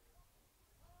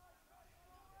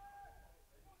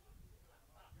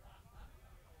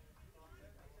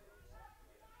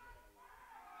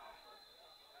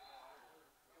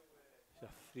 It's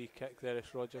a free kick there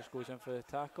as Rogers goes in for the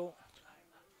tackle.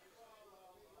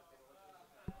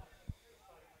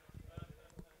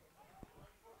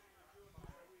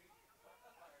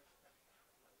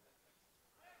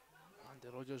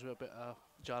 Rogers with a bit of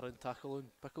jarring tackle on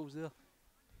Pickles there.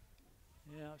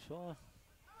 Yeah, absolutely.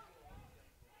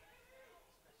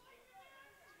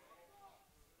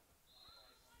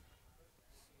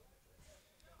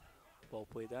 Ball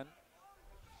played in.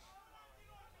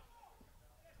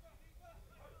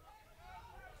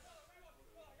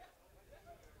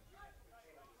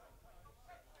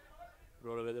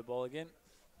 Brora with the ball again.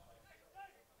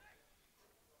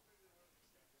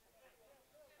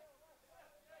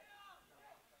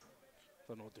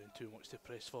 They're not doing too much to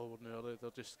press forward now,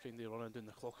 they're just kind of running down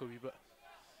the clock a wee bit.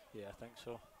 Yeah, I think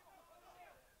so.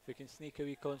 If we can sneak a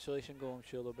wee consolation goal, I'm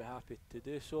sure they'll be happy to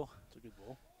do so. It's a good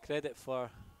ball. Credit for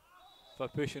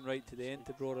pushing right to the end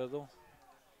to Brora though.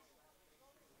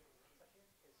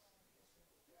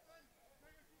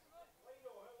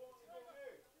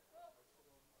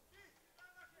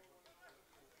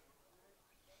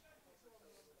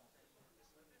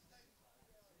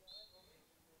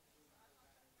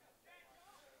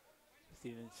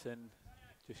 Stevenson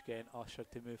just getting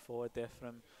ushered to move forward there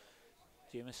from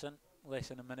Jameson. Less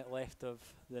than a minute left of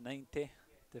the 90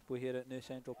 to play here at New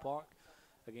Central Park.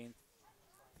 Again,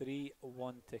 3-1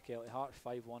 to Kelty Hearts,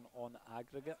 5-1 on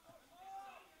aggregate.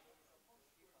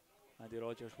 Andy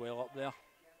Rogers well up there.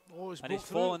 Oh, and he's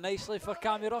falling nicely for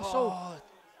Cammy Russell. Oh,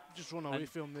 just run away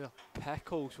from him there.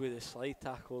 Pickles with the slide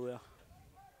tackle there.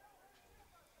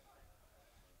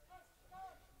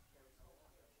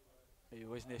 He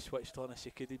wasn't switched on as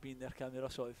he could have been there, Cammy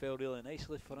Russell. It fell really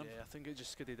nicely for him. Yeah, I think it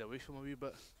just skidded away from him a wee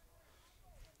bit.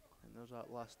 And there's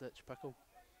that last ditch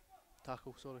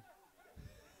tackle, sorry.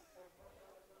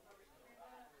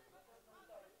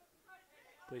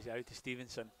 Plays it out to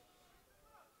Stevenson.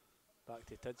 Back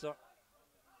to Tidser.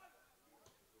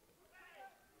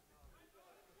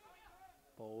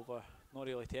 Ball over, not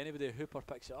really to anybody. Hooper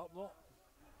picks it up though.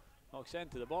 Knocks it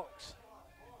into the box.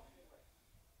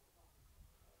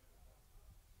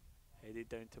 Headed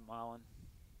down to Malin.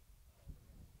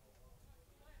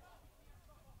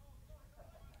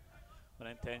 We're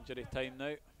into injury time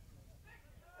now.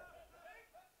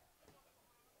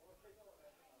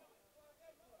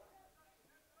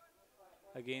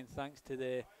 Again, thanks to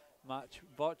the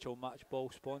virtual match ball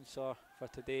sponsor for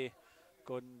today,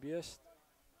 Gordon Buist.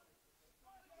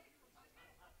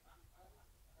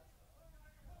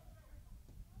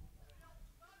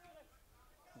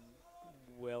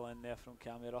 Well in there from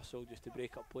Cammy Russell just to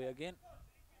break up play again.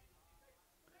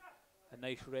 A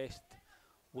nice rest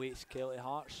waits Kelty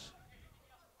Hearts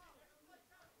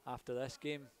after this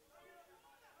game.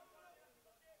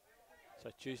 It's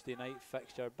a Tuesday night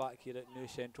fixture back here at New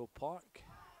Central Park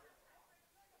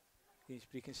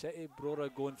against Brechin City. Brora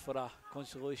going for a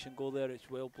consolation goal there. It's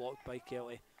well blocked by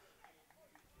Kelty.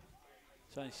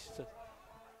 And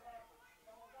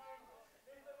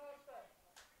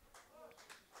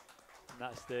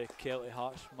that's the Kelty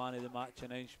Hearts man of the match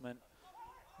announcement.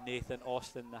 Nathan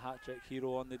Austin, the hat-trick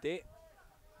hero on the day.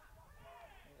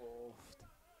 Oh.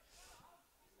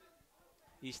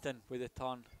 Easton with the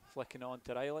turn, flicking it on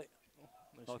to Riley.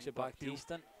 Nice. Knocks it back to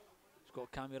Easton. He's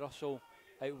got Cammy Russell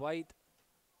out wide.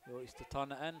 He likes to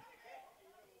turn it in.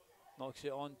 Knocks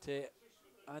it on to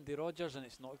Andy Rogers, and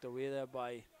it's knocked away there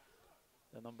by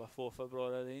the number 4 for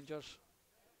Brora Rangers.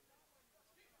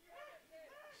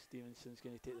 Stevenson's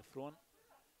going to take the front.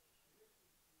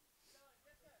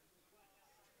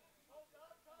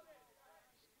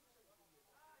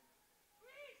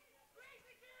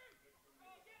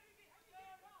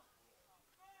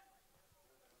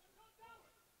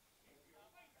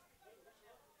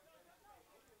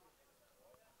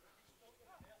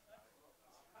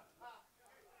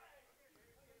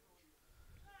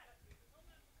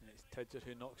 Tidser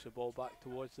who knocks the ball back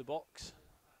towards the box.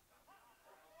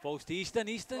 Falls to Easton.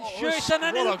 Easton shoots and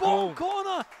into the bottom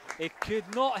corner. He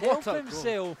could not help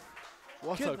himself.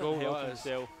 What a goal that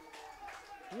is.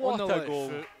 What a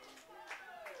goal.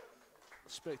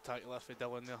 Spectacular for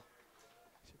Dylan there.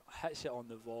 Hits it on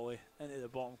the volley into the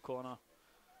bottom corner.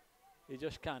 He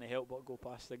just can't help but go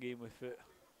past the game with foot.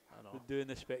 I know. Doing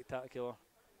the spectacular.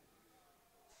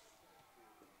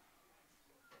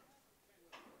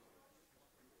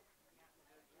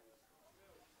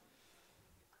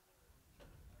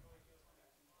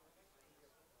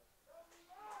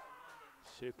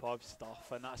 Superb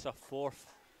stuff, and that's a 4th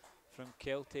from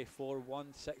Kelty.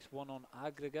 4-1, 6-1 on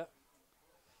aggregate.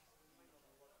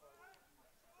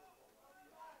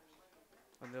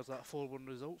 And there's that 4-1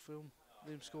 result for them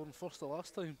scoring first the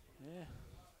last time. Yeah.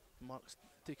 Mark's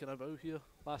taking a bow here.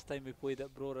 Last time we played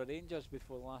at Brora Rangers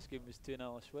before the last game was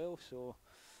 2-0 as well, so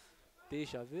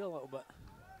deja vu a little bit.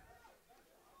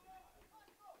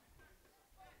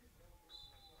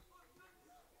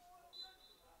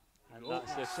 And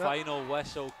that's the final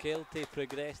whistle. Kelty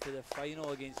progressed to the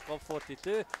final against Club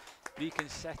 42. Brechin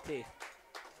City.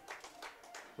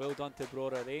 Well done to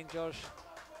Brora Rangers.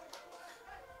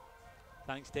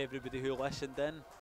 Thanks to everybody who listened in.